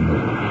mainland.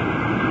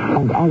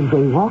 And as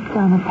they walk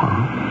down a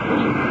path...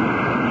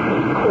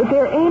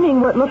 They're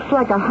aiming what looks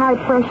like a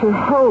high-pressure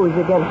hose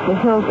against the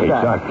hillside.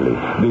 Exactly.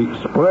 The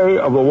spray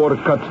of the water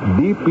cuts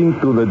deep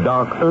into the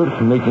dark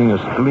earth, making a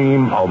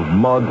stream of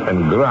mud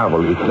and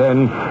gravel. It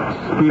then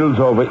spills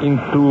over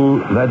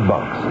into that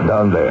box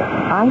down there.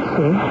 I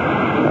see.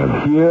 And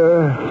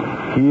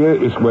here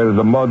is where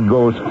the mud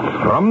goes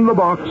from the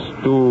box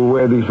to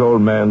where this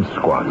old man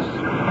squats.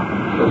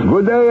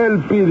 Good day,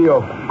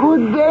 Elpidio.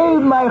 Good day,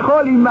 my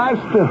holy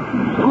master.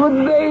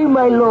 Good day,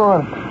 my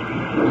lord.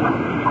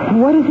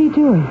 What is he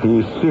doing?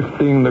 He's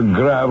sifting the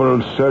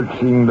gravel,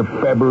 searching the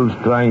pebbles,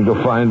 trying to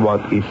find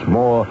what is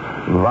more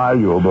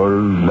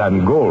valuable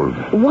than gold.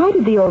 Why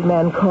did the old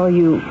man call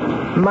you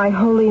my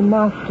holy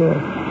master,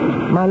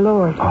 my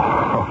lord?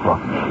 Oh,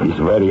 he's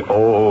very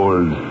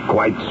old,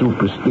 quite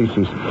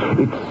superstitious.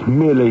 It's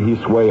merely his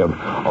way of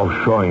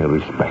showing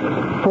respect.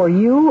 For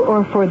you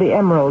or for the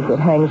emerald that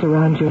hangs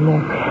around your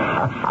neck?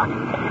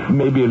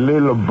 Maybe a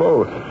little of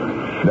both.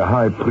 The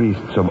high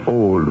priests of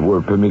old were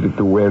permitted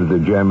to wear the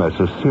gem as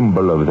a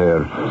symbol of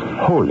their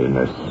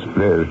holiness,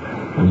 their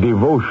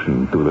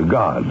devotion to the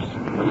gods.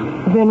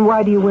 Then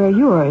why do you wear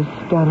yours,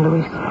 Don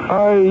Luis?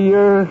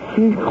 I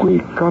think we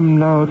come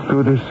now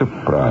to the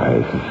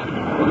surprise.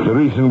 The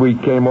reason we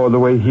came all the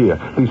way here.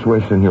 This way,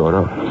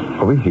 Senora.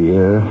 Over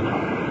here,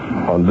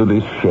 under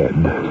this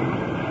shed.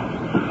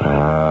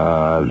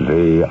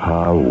 They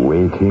are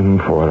waiting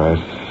for us.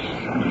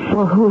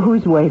 Well,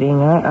 who's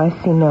waiting? I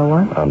see no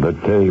one. On the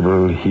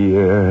table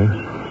here,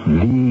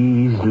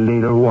 these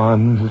little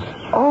ones.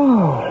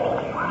 Oh,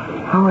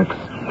 how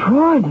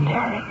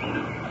extraordinary.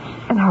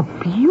 And how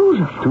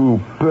beautiful. Two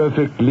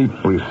perfectly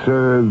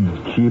preserved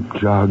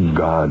Chibcha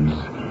gods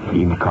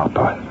in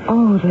copper.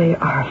 Oh, they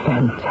are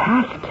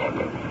fantastic.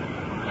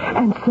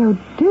 And so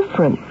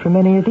different from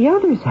any of the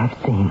others I've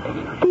seen.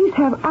 These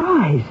have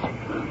eyes.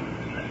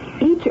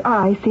 Each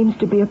eye seems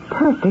to be a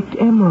perfect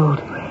emerald.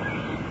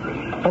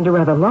 And a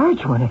rather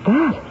large one at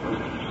that.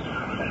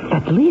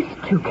 At least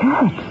 2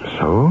 carats.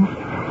 So?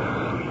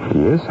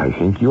 Yes, I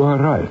think you are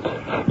right.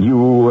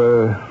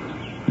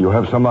 You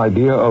have some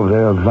idea of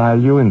their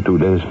value in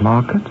today's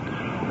market?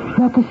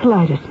 Not the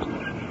slightest.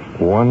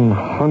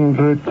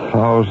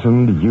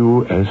 100,000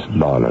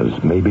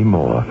 US$, maybe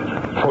more,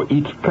 for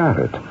each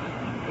carat.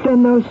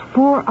 Then those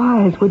 4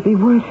 eyes would be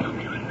worth,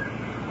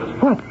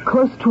 what,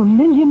 close to $1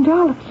 million?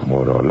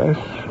 More or less.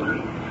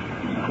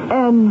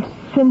 And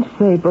since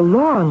they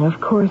belong, of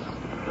course,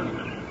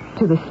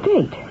 to the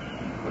state,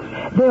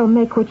 they'll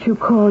make what you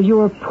call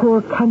your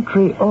poor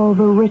country all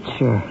the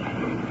richer,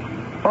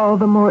 all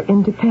the more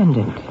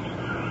independent.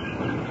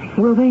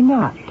 Will they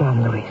not,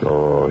 Don Luis?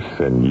 Oh,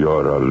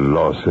 Senora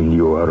Lawson,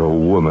 you are a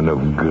woman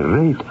of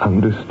great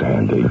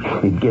understanding.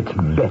 It gets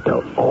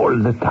better all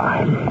the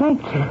time.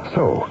 Thank you.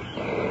 So,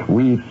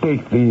 we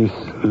take these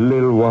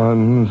little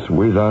ones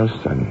with us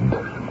and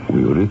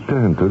we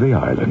return to the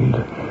island.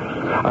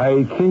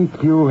 I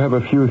think you have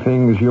a few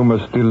things you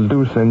must still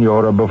do,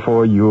 Senora,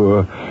 before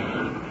your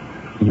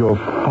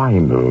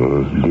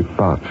final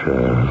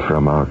departure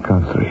from our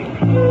country.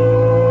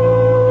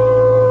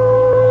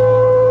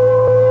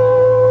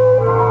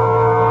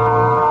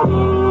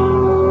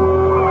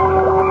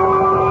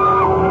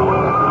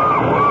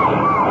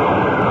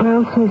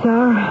 Well,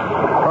 Cesar,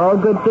 all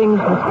good things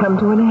must come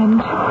to an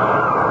end.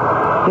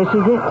 This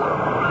is it.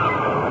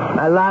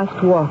 My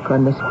last walk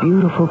on this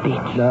beautiful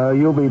beach.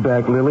 You'll be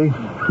back, Lily.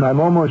 I'm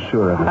almost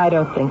sure of it. I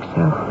don't think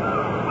so.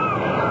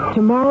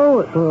 Tomorrow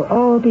it will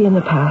all be in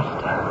the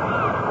past.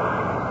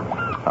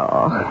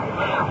 Oh,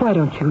 why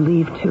don't you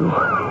leave too?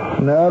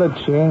 Not a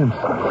chance.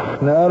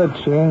 Not a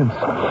chance.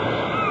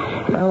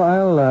 Well,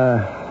 I'll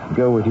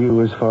go with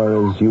you as far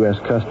as U.S.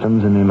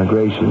 Customs and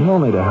Immigration,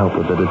 only to help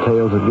with the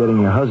details of getting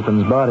your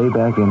husband's body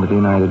back into the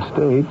United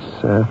States.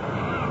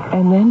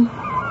 And then?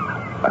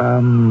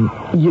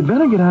 You'd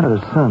better get out of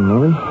the sun,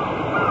 Lily.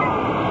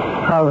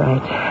 All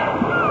right.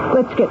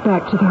 Let's get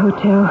back to the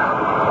hotel.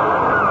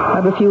 I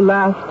have a few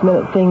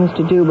last-minute things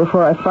to do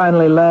before I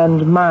finally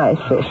land my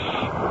fish.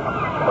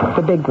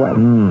 The big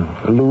one.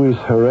 Luis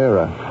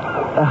Herrera.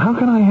 How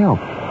can I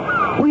help?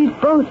 We've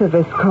both of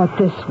us caught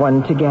this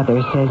one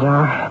together,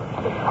 Cesar.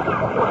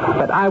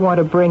 But I want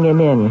to bring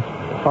him in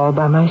all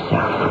by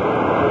myself.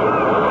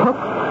 Hook,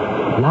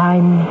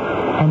 line,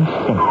 and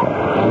sinker.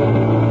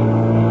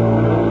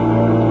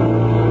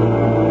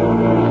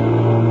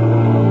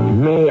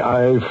 May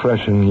I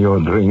freshen your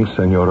drink,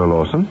 Senora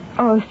Lawson?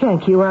 Oh,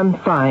 thank you. I'm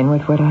fine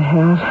with what I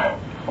have.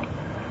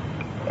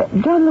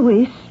 Don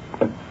Luis,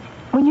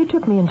 when you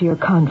took me into your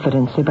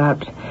confidence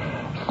about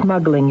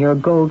smuggling your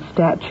gold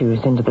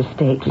statues into the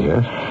States,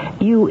 yes,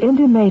 you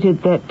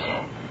intimated that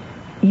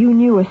you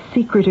knew a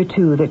secret or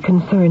two that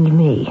concerned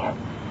me.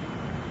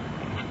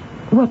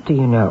 What do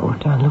you know,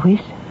 Don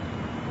Luis?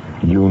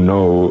 You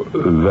know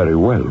very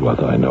well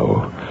what I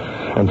know.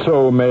 And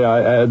so, may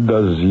I add,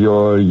 does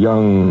your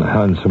young,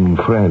 handsome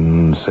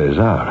friend,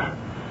 Cesar.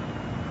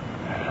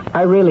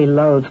 I really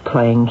loathe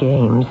playing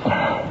games.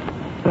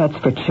 That's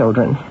for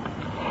children.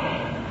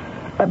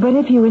 But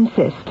if you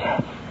insist,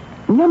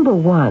 number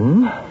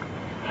one,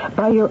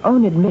 by your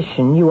own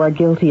admission, you are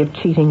guilty of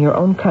cheating your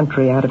own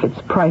country out of its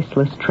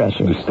priceless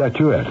treasures. The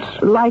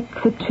statuettes.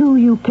 Like the 2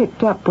 you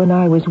picked up when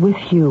I was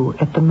with you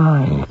at the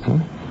mines.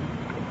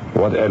 Mm-hmm.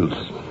 What else?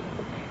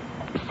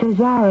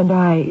 Cesar and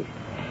I,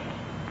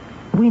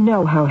 we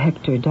know how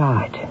Hector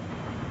died.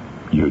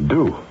 You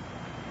do?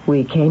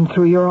 We came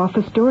through your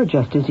office door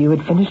just as you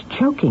had finished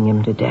choking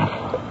him to death.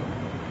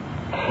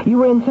 You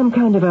were in some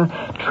kind of a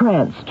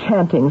trance,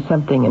 chanting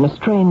something in a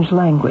strange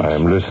language.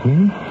 I'm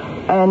listening.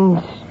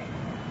 And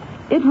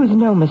It was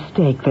no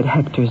mistake that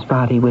Hector's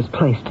body was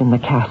placed in the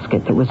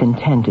casket that was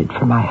intended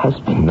for my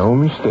husband. No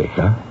mistake,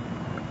 huh?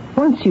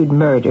 Once you'd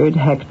murdered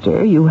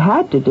Hector, you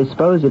had to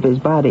dispose of his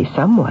body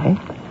some way.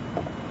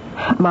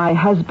 My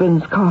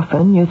husband's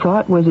coffin, you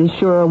thought, was as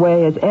sure a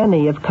way as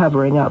any of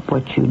covering up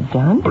what you'd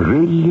done.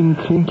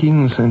 Brilliant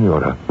thinking,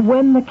 Senora.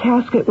 When the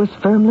casket was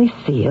firmly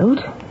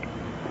sealed,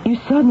 you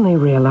suddenly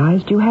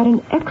realized you had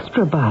an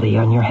extra body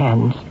on your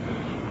hands.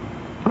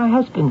 My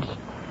husband's.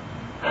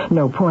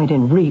 No point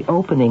in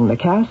reopening the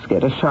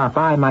casket. A sharp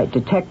eye might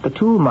detect the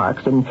tool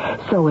marks and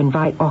so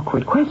invite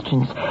awkward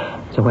questions.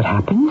 So what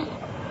happens?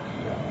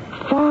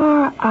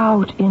 Far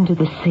out into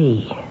the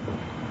sea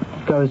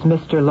goes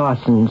Mr.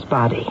 Lawson's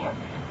body.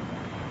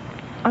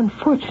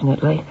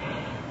 Unfortunately,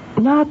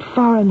 not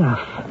far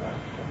enough.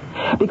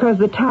 Because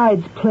the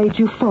tides played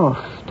you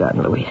false,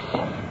 Don Luis.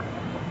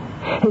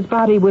 His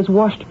body was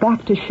washed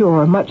back to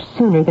shore much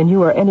sooner than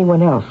you or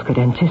anyone else could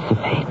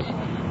anticipate.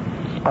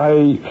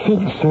 I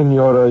think,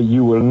 Senora,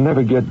 you will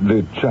never get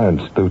the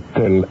chance to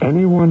tell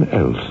anyone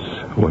else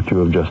what you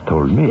have just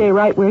told me. Stay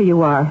right where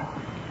you are.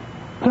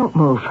 Don't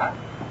move,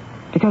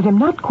 because I'm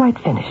not quite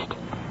finished.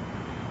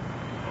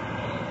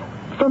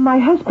 From my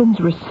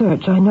husband's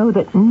research, I know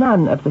that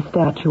none of the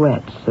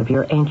statuettes of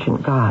your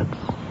ancient gods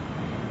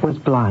was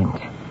blind.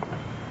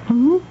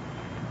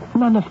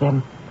 None of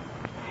them.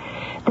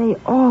 They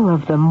all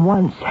of them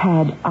once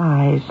had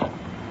eyes,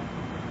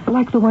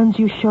 like the ones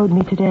you showed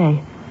me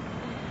today.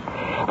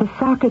 The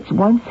sockets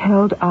once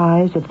held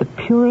eyes of the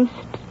purest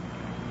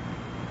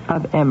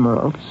of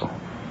emeralds.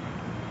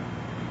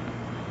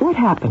 What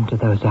happened to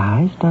those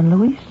eyes, Don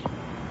Luis?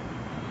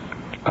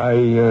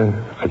 I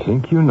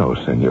think you know,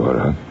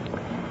 Senora.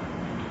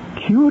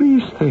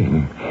 Curious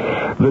thing.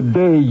 The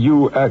day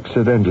you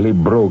accidentally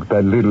broke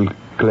that little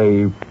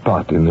clay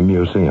pot in the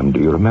museum, do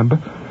you remember?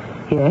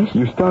 Yes.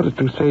 You started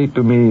to say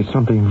to me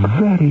something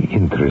very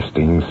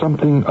interesting.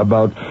 Something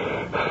about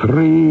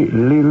 3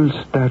 little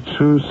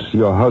statues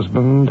your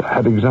husband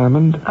had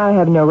examined? I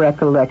have no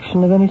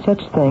recollection of any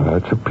such thing.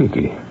 That's a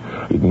pity.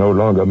 It no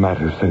longer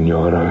matters,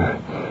 Senora,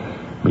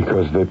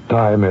 because the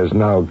time has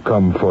now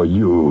come for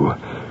you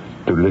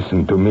to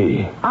listen to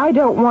me. I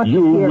don't want to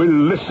hear... You will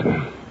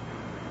listen.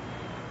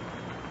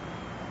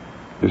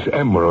 This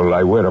emerald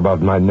I wear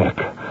about my neck.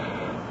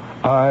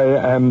 I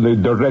am the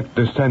direct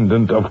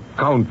descendant of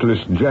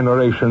countless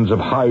generations of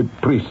high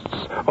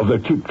priests of the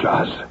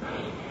Chibchas.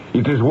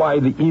 It is why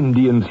the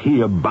Indians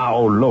here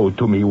bow low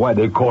to me, why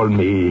they call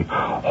me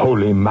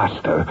Holy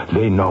Master.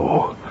 They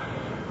know.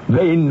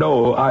 They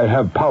know I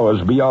have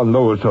powers beyond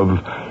those of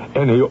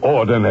any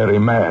ordinary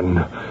man,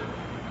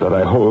 that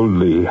I hold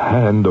the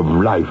hand of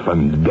life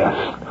and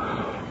death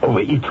over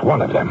each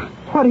one of them.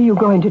 What are you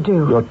going to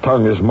do? Your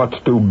tongue is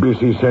much too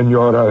busy,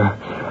 Senora.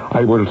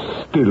 I will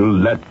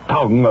still that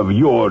tongue of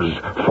yours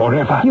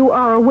forever. You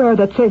are aware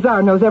that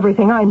Cesar knows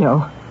everything I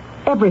know.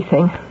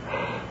 Everything.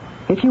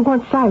 If you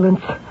want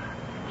silence,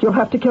 you'll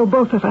have to kill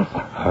both of us.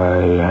 I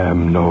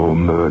am no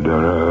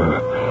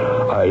murderer.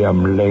 I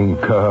am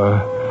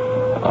Lenka,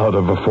 out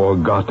of a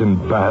forgotten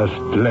past.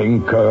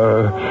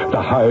 Lenka,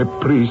 the high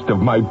priest of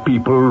my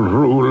people,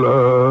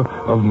 ruler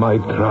of my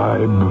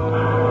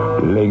tribe.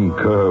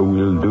 Lenka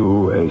will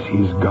do as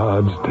his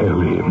gods tell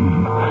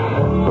him.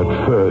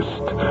 But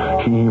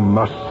first, he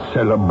must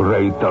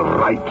celebrate the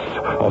rites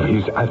of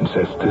his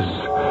ancestors.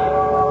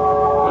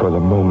 For the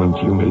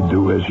moment, you may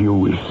do as you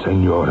wish,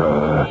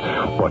 Senora,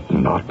 but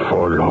not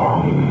for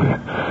long.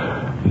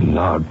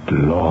 Not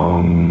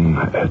long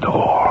at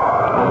all.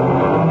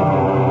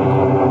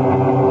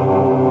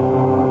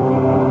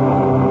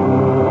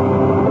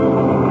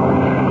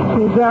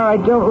 Cesar, I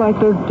don't like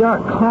those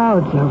dark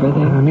clouds over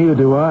there. Neither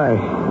do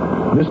I.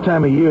 This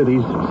time of year,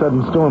 these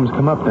sudden storms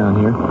come up down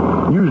here.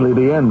 Usually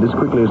they end as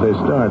quickly as they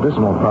start. This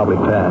one will probably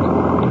pass.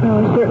 Well,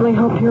 I certainly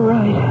hope you're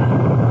right.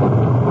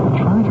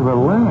 Try to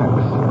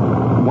relax.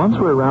 Once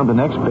we're around the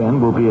next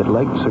bend, we'll be at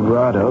Lake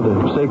Sagrado,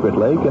 the sacred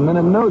lake, and then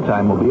in no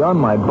time we'll be on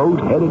my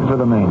boat headed for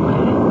the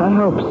mainland. I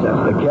hope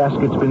so. The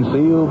casket's been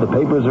sealed, the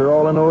papers are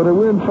all in order,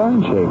 we're in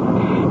fine shape.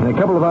 In a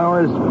couple of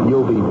hours,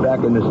 you'll be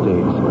back in the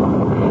States.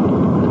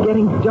 It's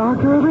getting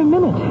darker every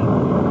minute.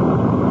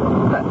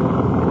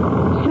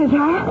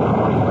 Cesar?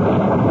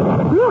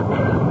 Look!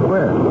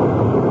 Where?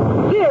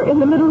 There, in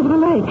the middle of the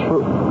lake.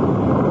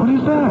 What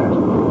is that?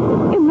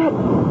 In that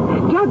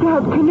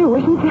dugout canoe,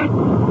 isn't that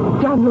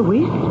Don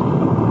Luis?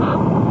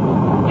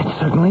 It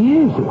certainly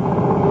is.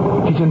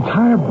 His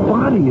entire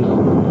body is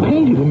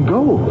painted in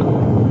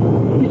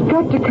gold. He's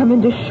got to come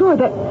into shore.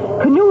 That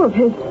canoe of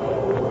his,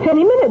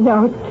 any minute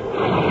now.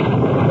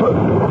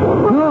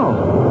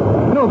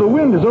 No, the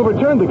wind has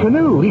overturned the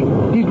canoe.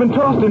 He's been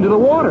tossed into the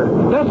water.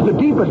 That's the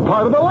deepest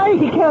part of the lake.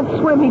 He can't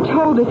swim, he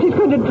told us. He's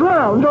going to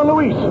drown. Don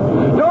Luis!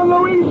 Don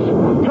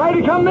Luis! Try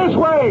to come this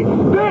way!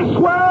 This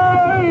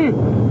way!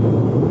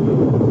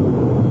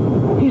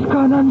 He's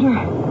gone under.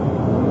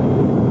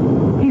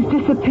 He's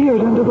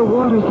disappeared under the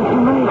waters of the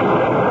lake.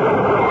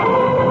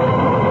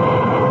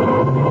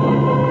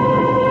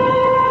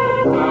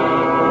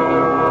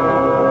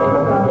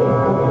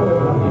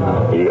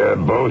 Your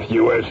both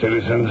U.S.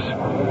 citizens?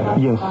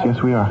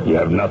 Yes, we are. You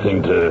have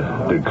nothing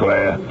to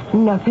declare?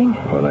 Nothing.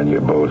 Well, then you're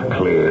both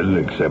cleared,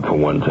 except for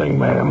one thing,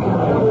 ma'am.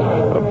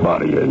 The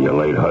body of your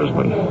late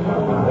husband.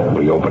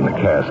 We opened the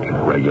casket.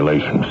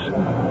 Regulations.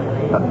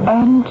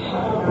 And?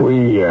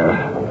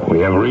 We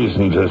have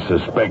reason to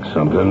suspect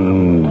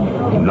something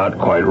not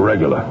quite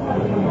regular.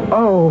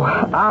 Oh,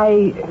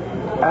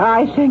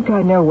 I think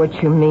I know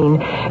what you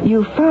mean.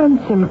 You found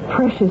some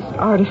precious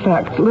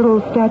artifacts,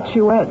 little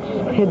statuettes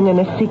hidden in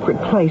a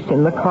secret place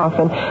in the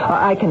coffin.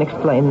 I can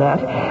explain that.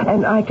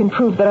 And I can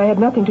prove that I had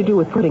nothing to do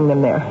with putting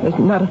them there. There's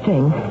not a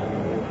thing.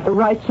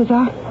 Right,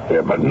 Cesar?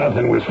 Yeah, but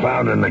nothing was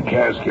found in the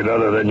casket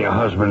other than your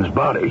husband's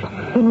body.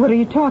 Then what are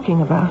you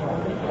talking about?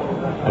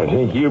 I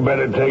think you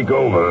better take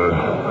over,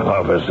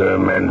 Officer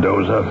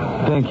Mendoza.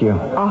 Thank you.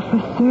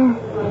 Officer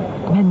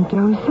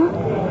Mendoza?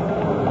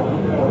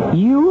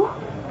 You?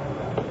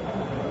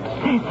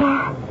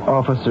 Cesar?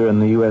 Officer in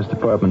the U.S.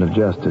 Department of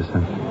Justice.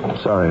 I'm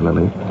sorry,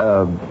 Lily.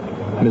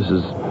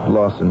 Mrs.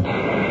 Lawson,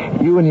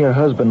 you and your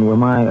husband were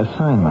my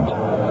assignment.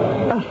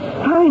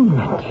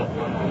 Assignment?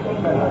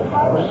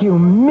 You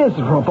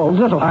miserable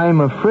little... I'm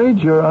afraid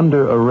you're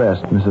under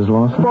arrest, Mrs.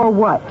 Lawson. For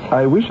what?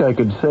 I wish I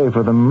could say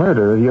for the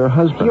murder of your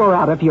husband. You're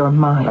out of your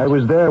mind. I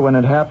was there when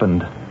it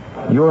happened.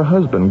 Your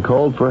husband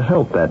called for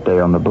help that day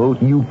on the boat.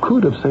 You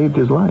could have saved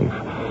his life.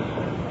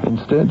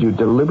 Instead, you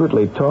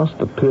deliberately tossed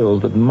the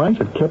pills that might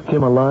have kept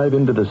him alive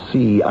into the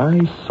sea.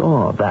 I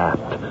saw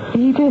that.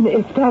 Even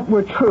if that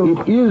were true...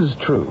 It is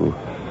true.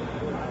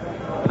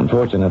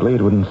 Unfortunately,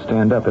 it wouldn't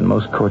stand up in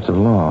most courts of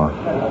law.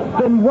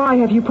 Then why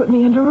have you put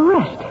me under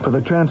arrest? For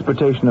the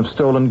transportation of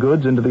stolen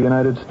goods into the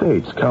United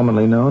States,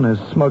 commonly known as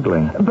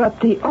smuggling. But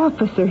the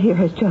officer here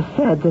has just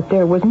said that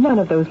there was none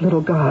of those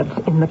little gods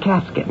in the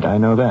casket. I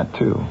know that,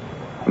 too.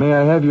 May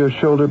I have your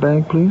shoulder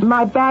bag, please?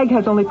 My bag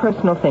has only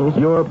personal things.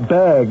 Your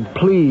bag,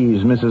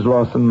 please, Mrs.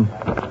 Lawson.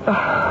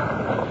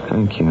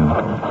 Thank you.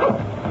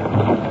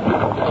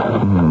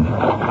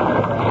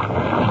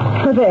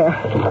 There.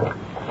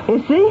 You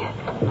see?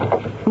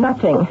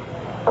 Nothing.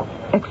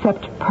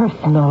 Except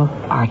personal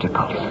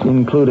articles.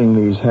 Including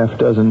these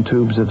half-dozen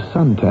tubes of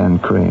suntan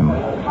cream.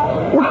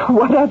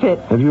 What of it?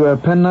 Have you a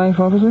penknife,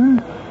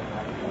 officer?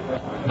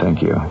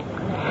 Thank you.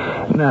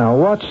 Now,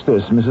 watch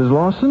this, Mrs.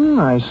 Lawson.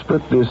 I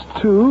split this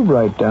tube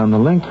right down the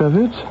length of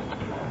it.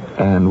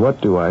 And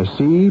what do I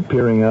see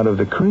peering out of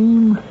the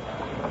cream?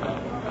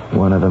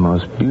 One of the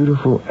most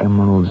beautiful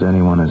emeralds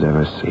anyone has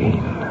ever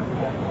seen.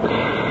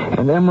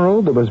 An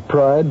emerald that was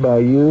pried by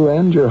you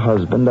and your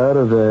husband out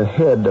of the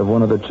head of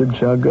one of the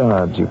Chibcha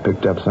gods you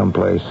picked up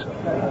someplace.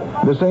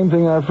 The same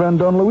thing our friend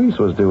Don Luis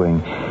was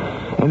doing.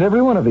 And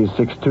every one of these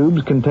 6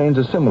 tubes contains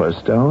a similar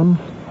stone.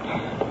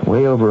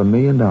 Way over $1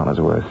 million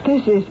worth.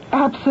 This is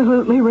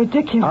absolutely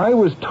ridiculous. I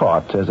was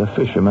taught as a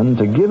fisherman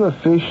to give a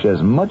fish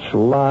as much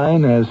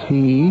line as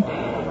he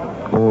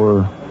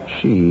or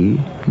she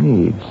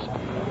needs.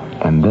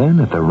 And then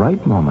at the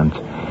right moment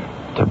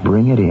to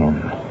bring it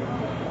in.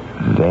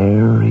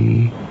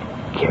 Very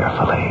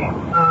carefully.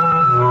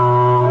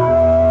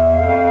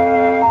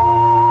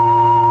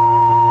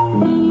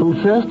 Who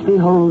first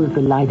beholds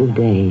the light of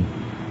day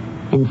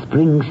in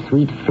spring's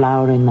sweet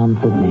flowering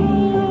month of May,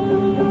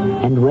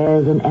 and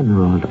wears an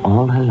emerald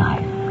all her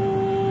life,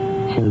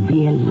 shall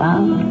be a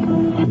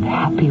loved and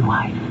happy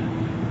wife.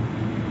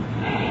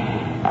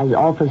 As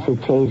Officer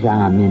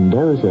Cesar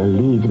Mendoza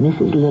leads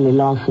Mrs. Lily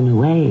Lawson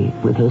away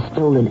with her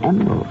stolen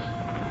emeralds,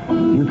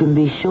 you can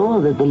be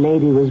sure that the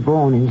lady was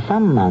born in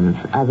some month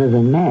other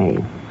than May.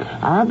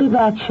 I'll be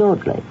back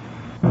shortly.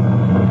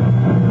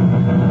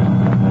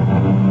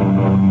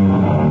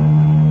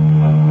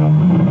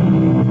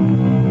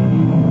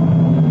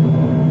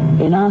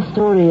 In our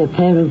story, A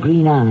Pair of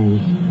Green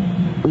Eyes,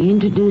 we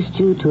introduced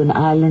you to an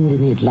island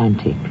in the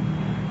Atlantic,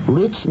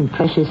 rich in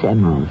precious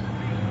emeralds.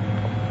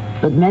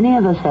 But many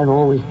of us have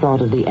always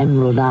thought of the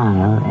Emerald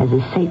Isle as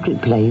a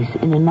sacred place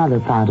in another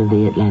part of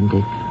the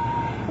Atlantic,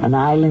 an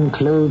island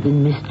clothed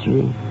in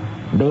mystery,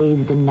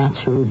 bathed in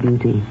natural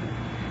beauty,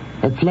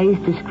 a place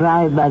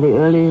described by the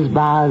earliest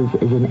bards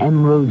as an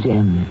emerald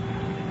gem,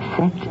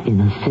 set in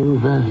a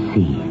silver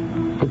sea,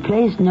 the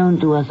place known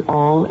to us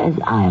all as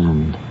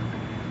Ireland.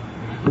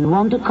 We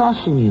want to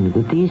caution you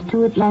that these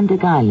 2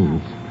 Atlantic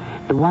islands,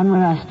 the one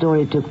where our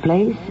story took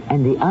place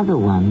and the other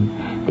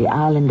one, the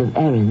island of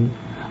Erin,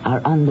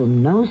 are under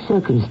no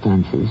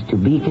circumstances to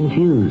be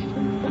confused.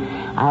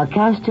 Our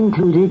cast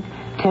included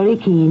Terry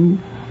Keane,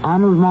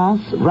 Arnold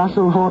Moss,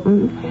 Russell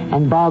Horton,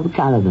 and Bob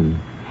Callaghan.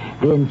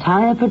 The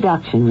entire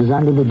production was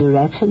under the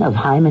direction of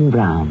Hyman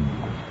Brown.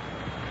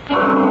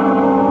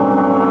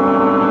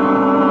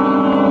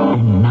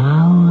 And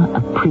now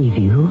a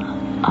preview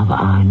of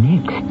our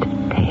next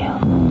tale.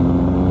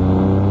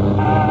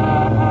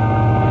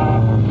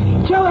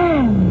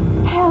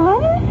 Joanne!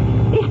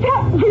 Helen? Is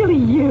that really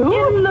you?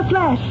 In the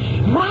flesh.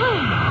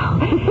 Wow!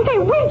 Hey,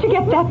 where'd you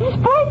get that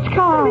sports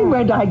car?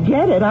 Where'd I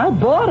get it? I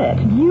bought it.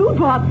 You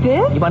bought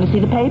this? You want to see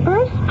the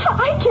papers?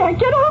 I can't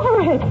get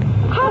over it.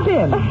 Hop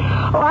in.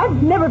 Oh,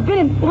 I've never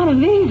been in one of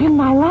these in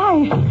my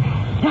life.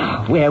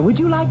 Now, where would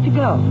you like to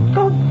go?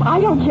 Oh,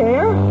 I don't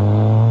care.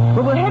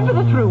 Well, we'll head for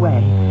the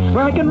thruway,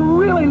 where I can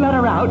really let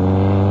her out.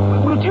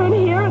 We'll turn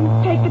here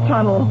and take the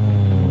tunnel.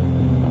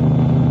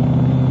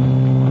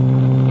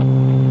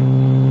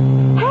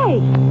 Hey,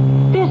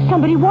 there's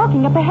somebody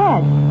walking up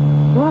ahead.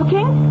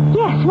 Walking?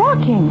 Yes,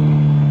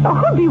 walking. Oh,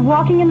 who'd be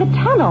walking in the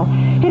tunnel?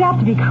 He'd have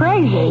to be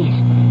crazy.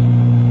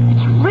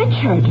 It's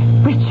Richard.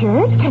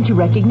 Richard? Can't you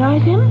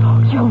recognize him?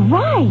 You're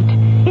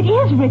right. It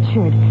is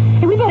Richard.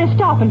 And we better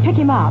stop and pick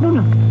him up.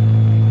 No.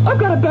 I've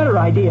got a better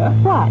idea.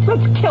 What?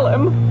 Let's kill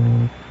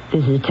him.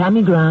 This is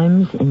Tammy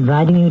Grimes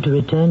inviting you to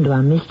return to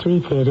our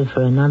Mystery Theater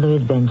for another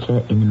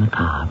adventure in the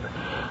macabre.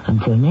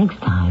 Until next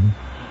time,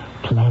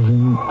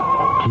 pleasant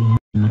dreams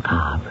in the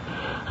macabre.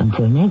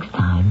 Until next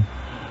time,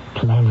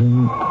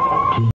 pleasant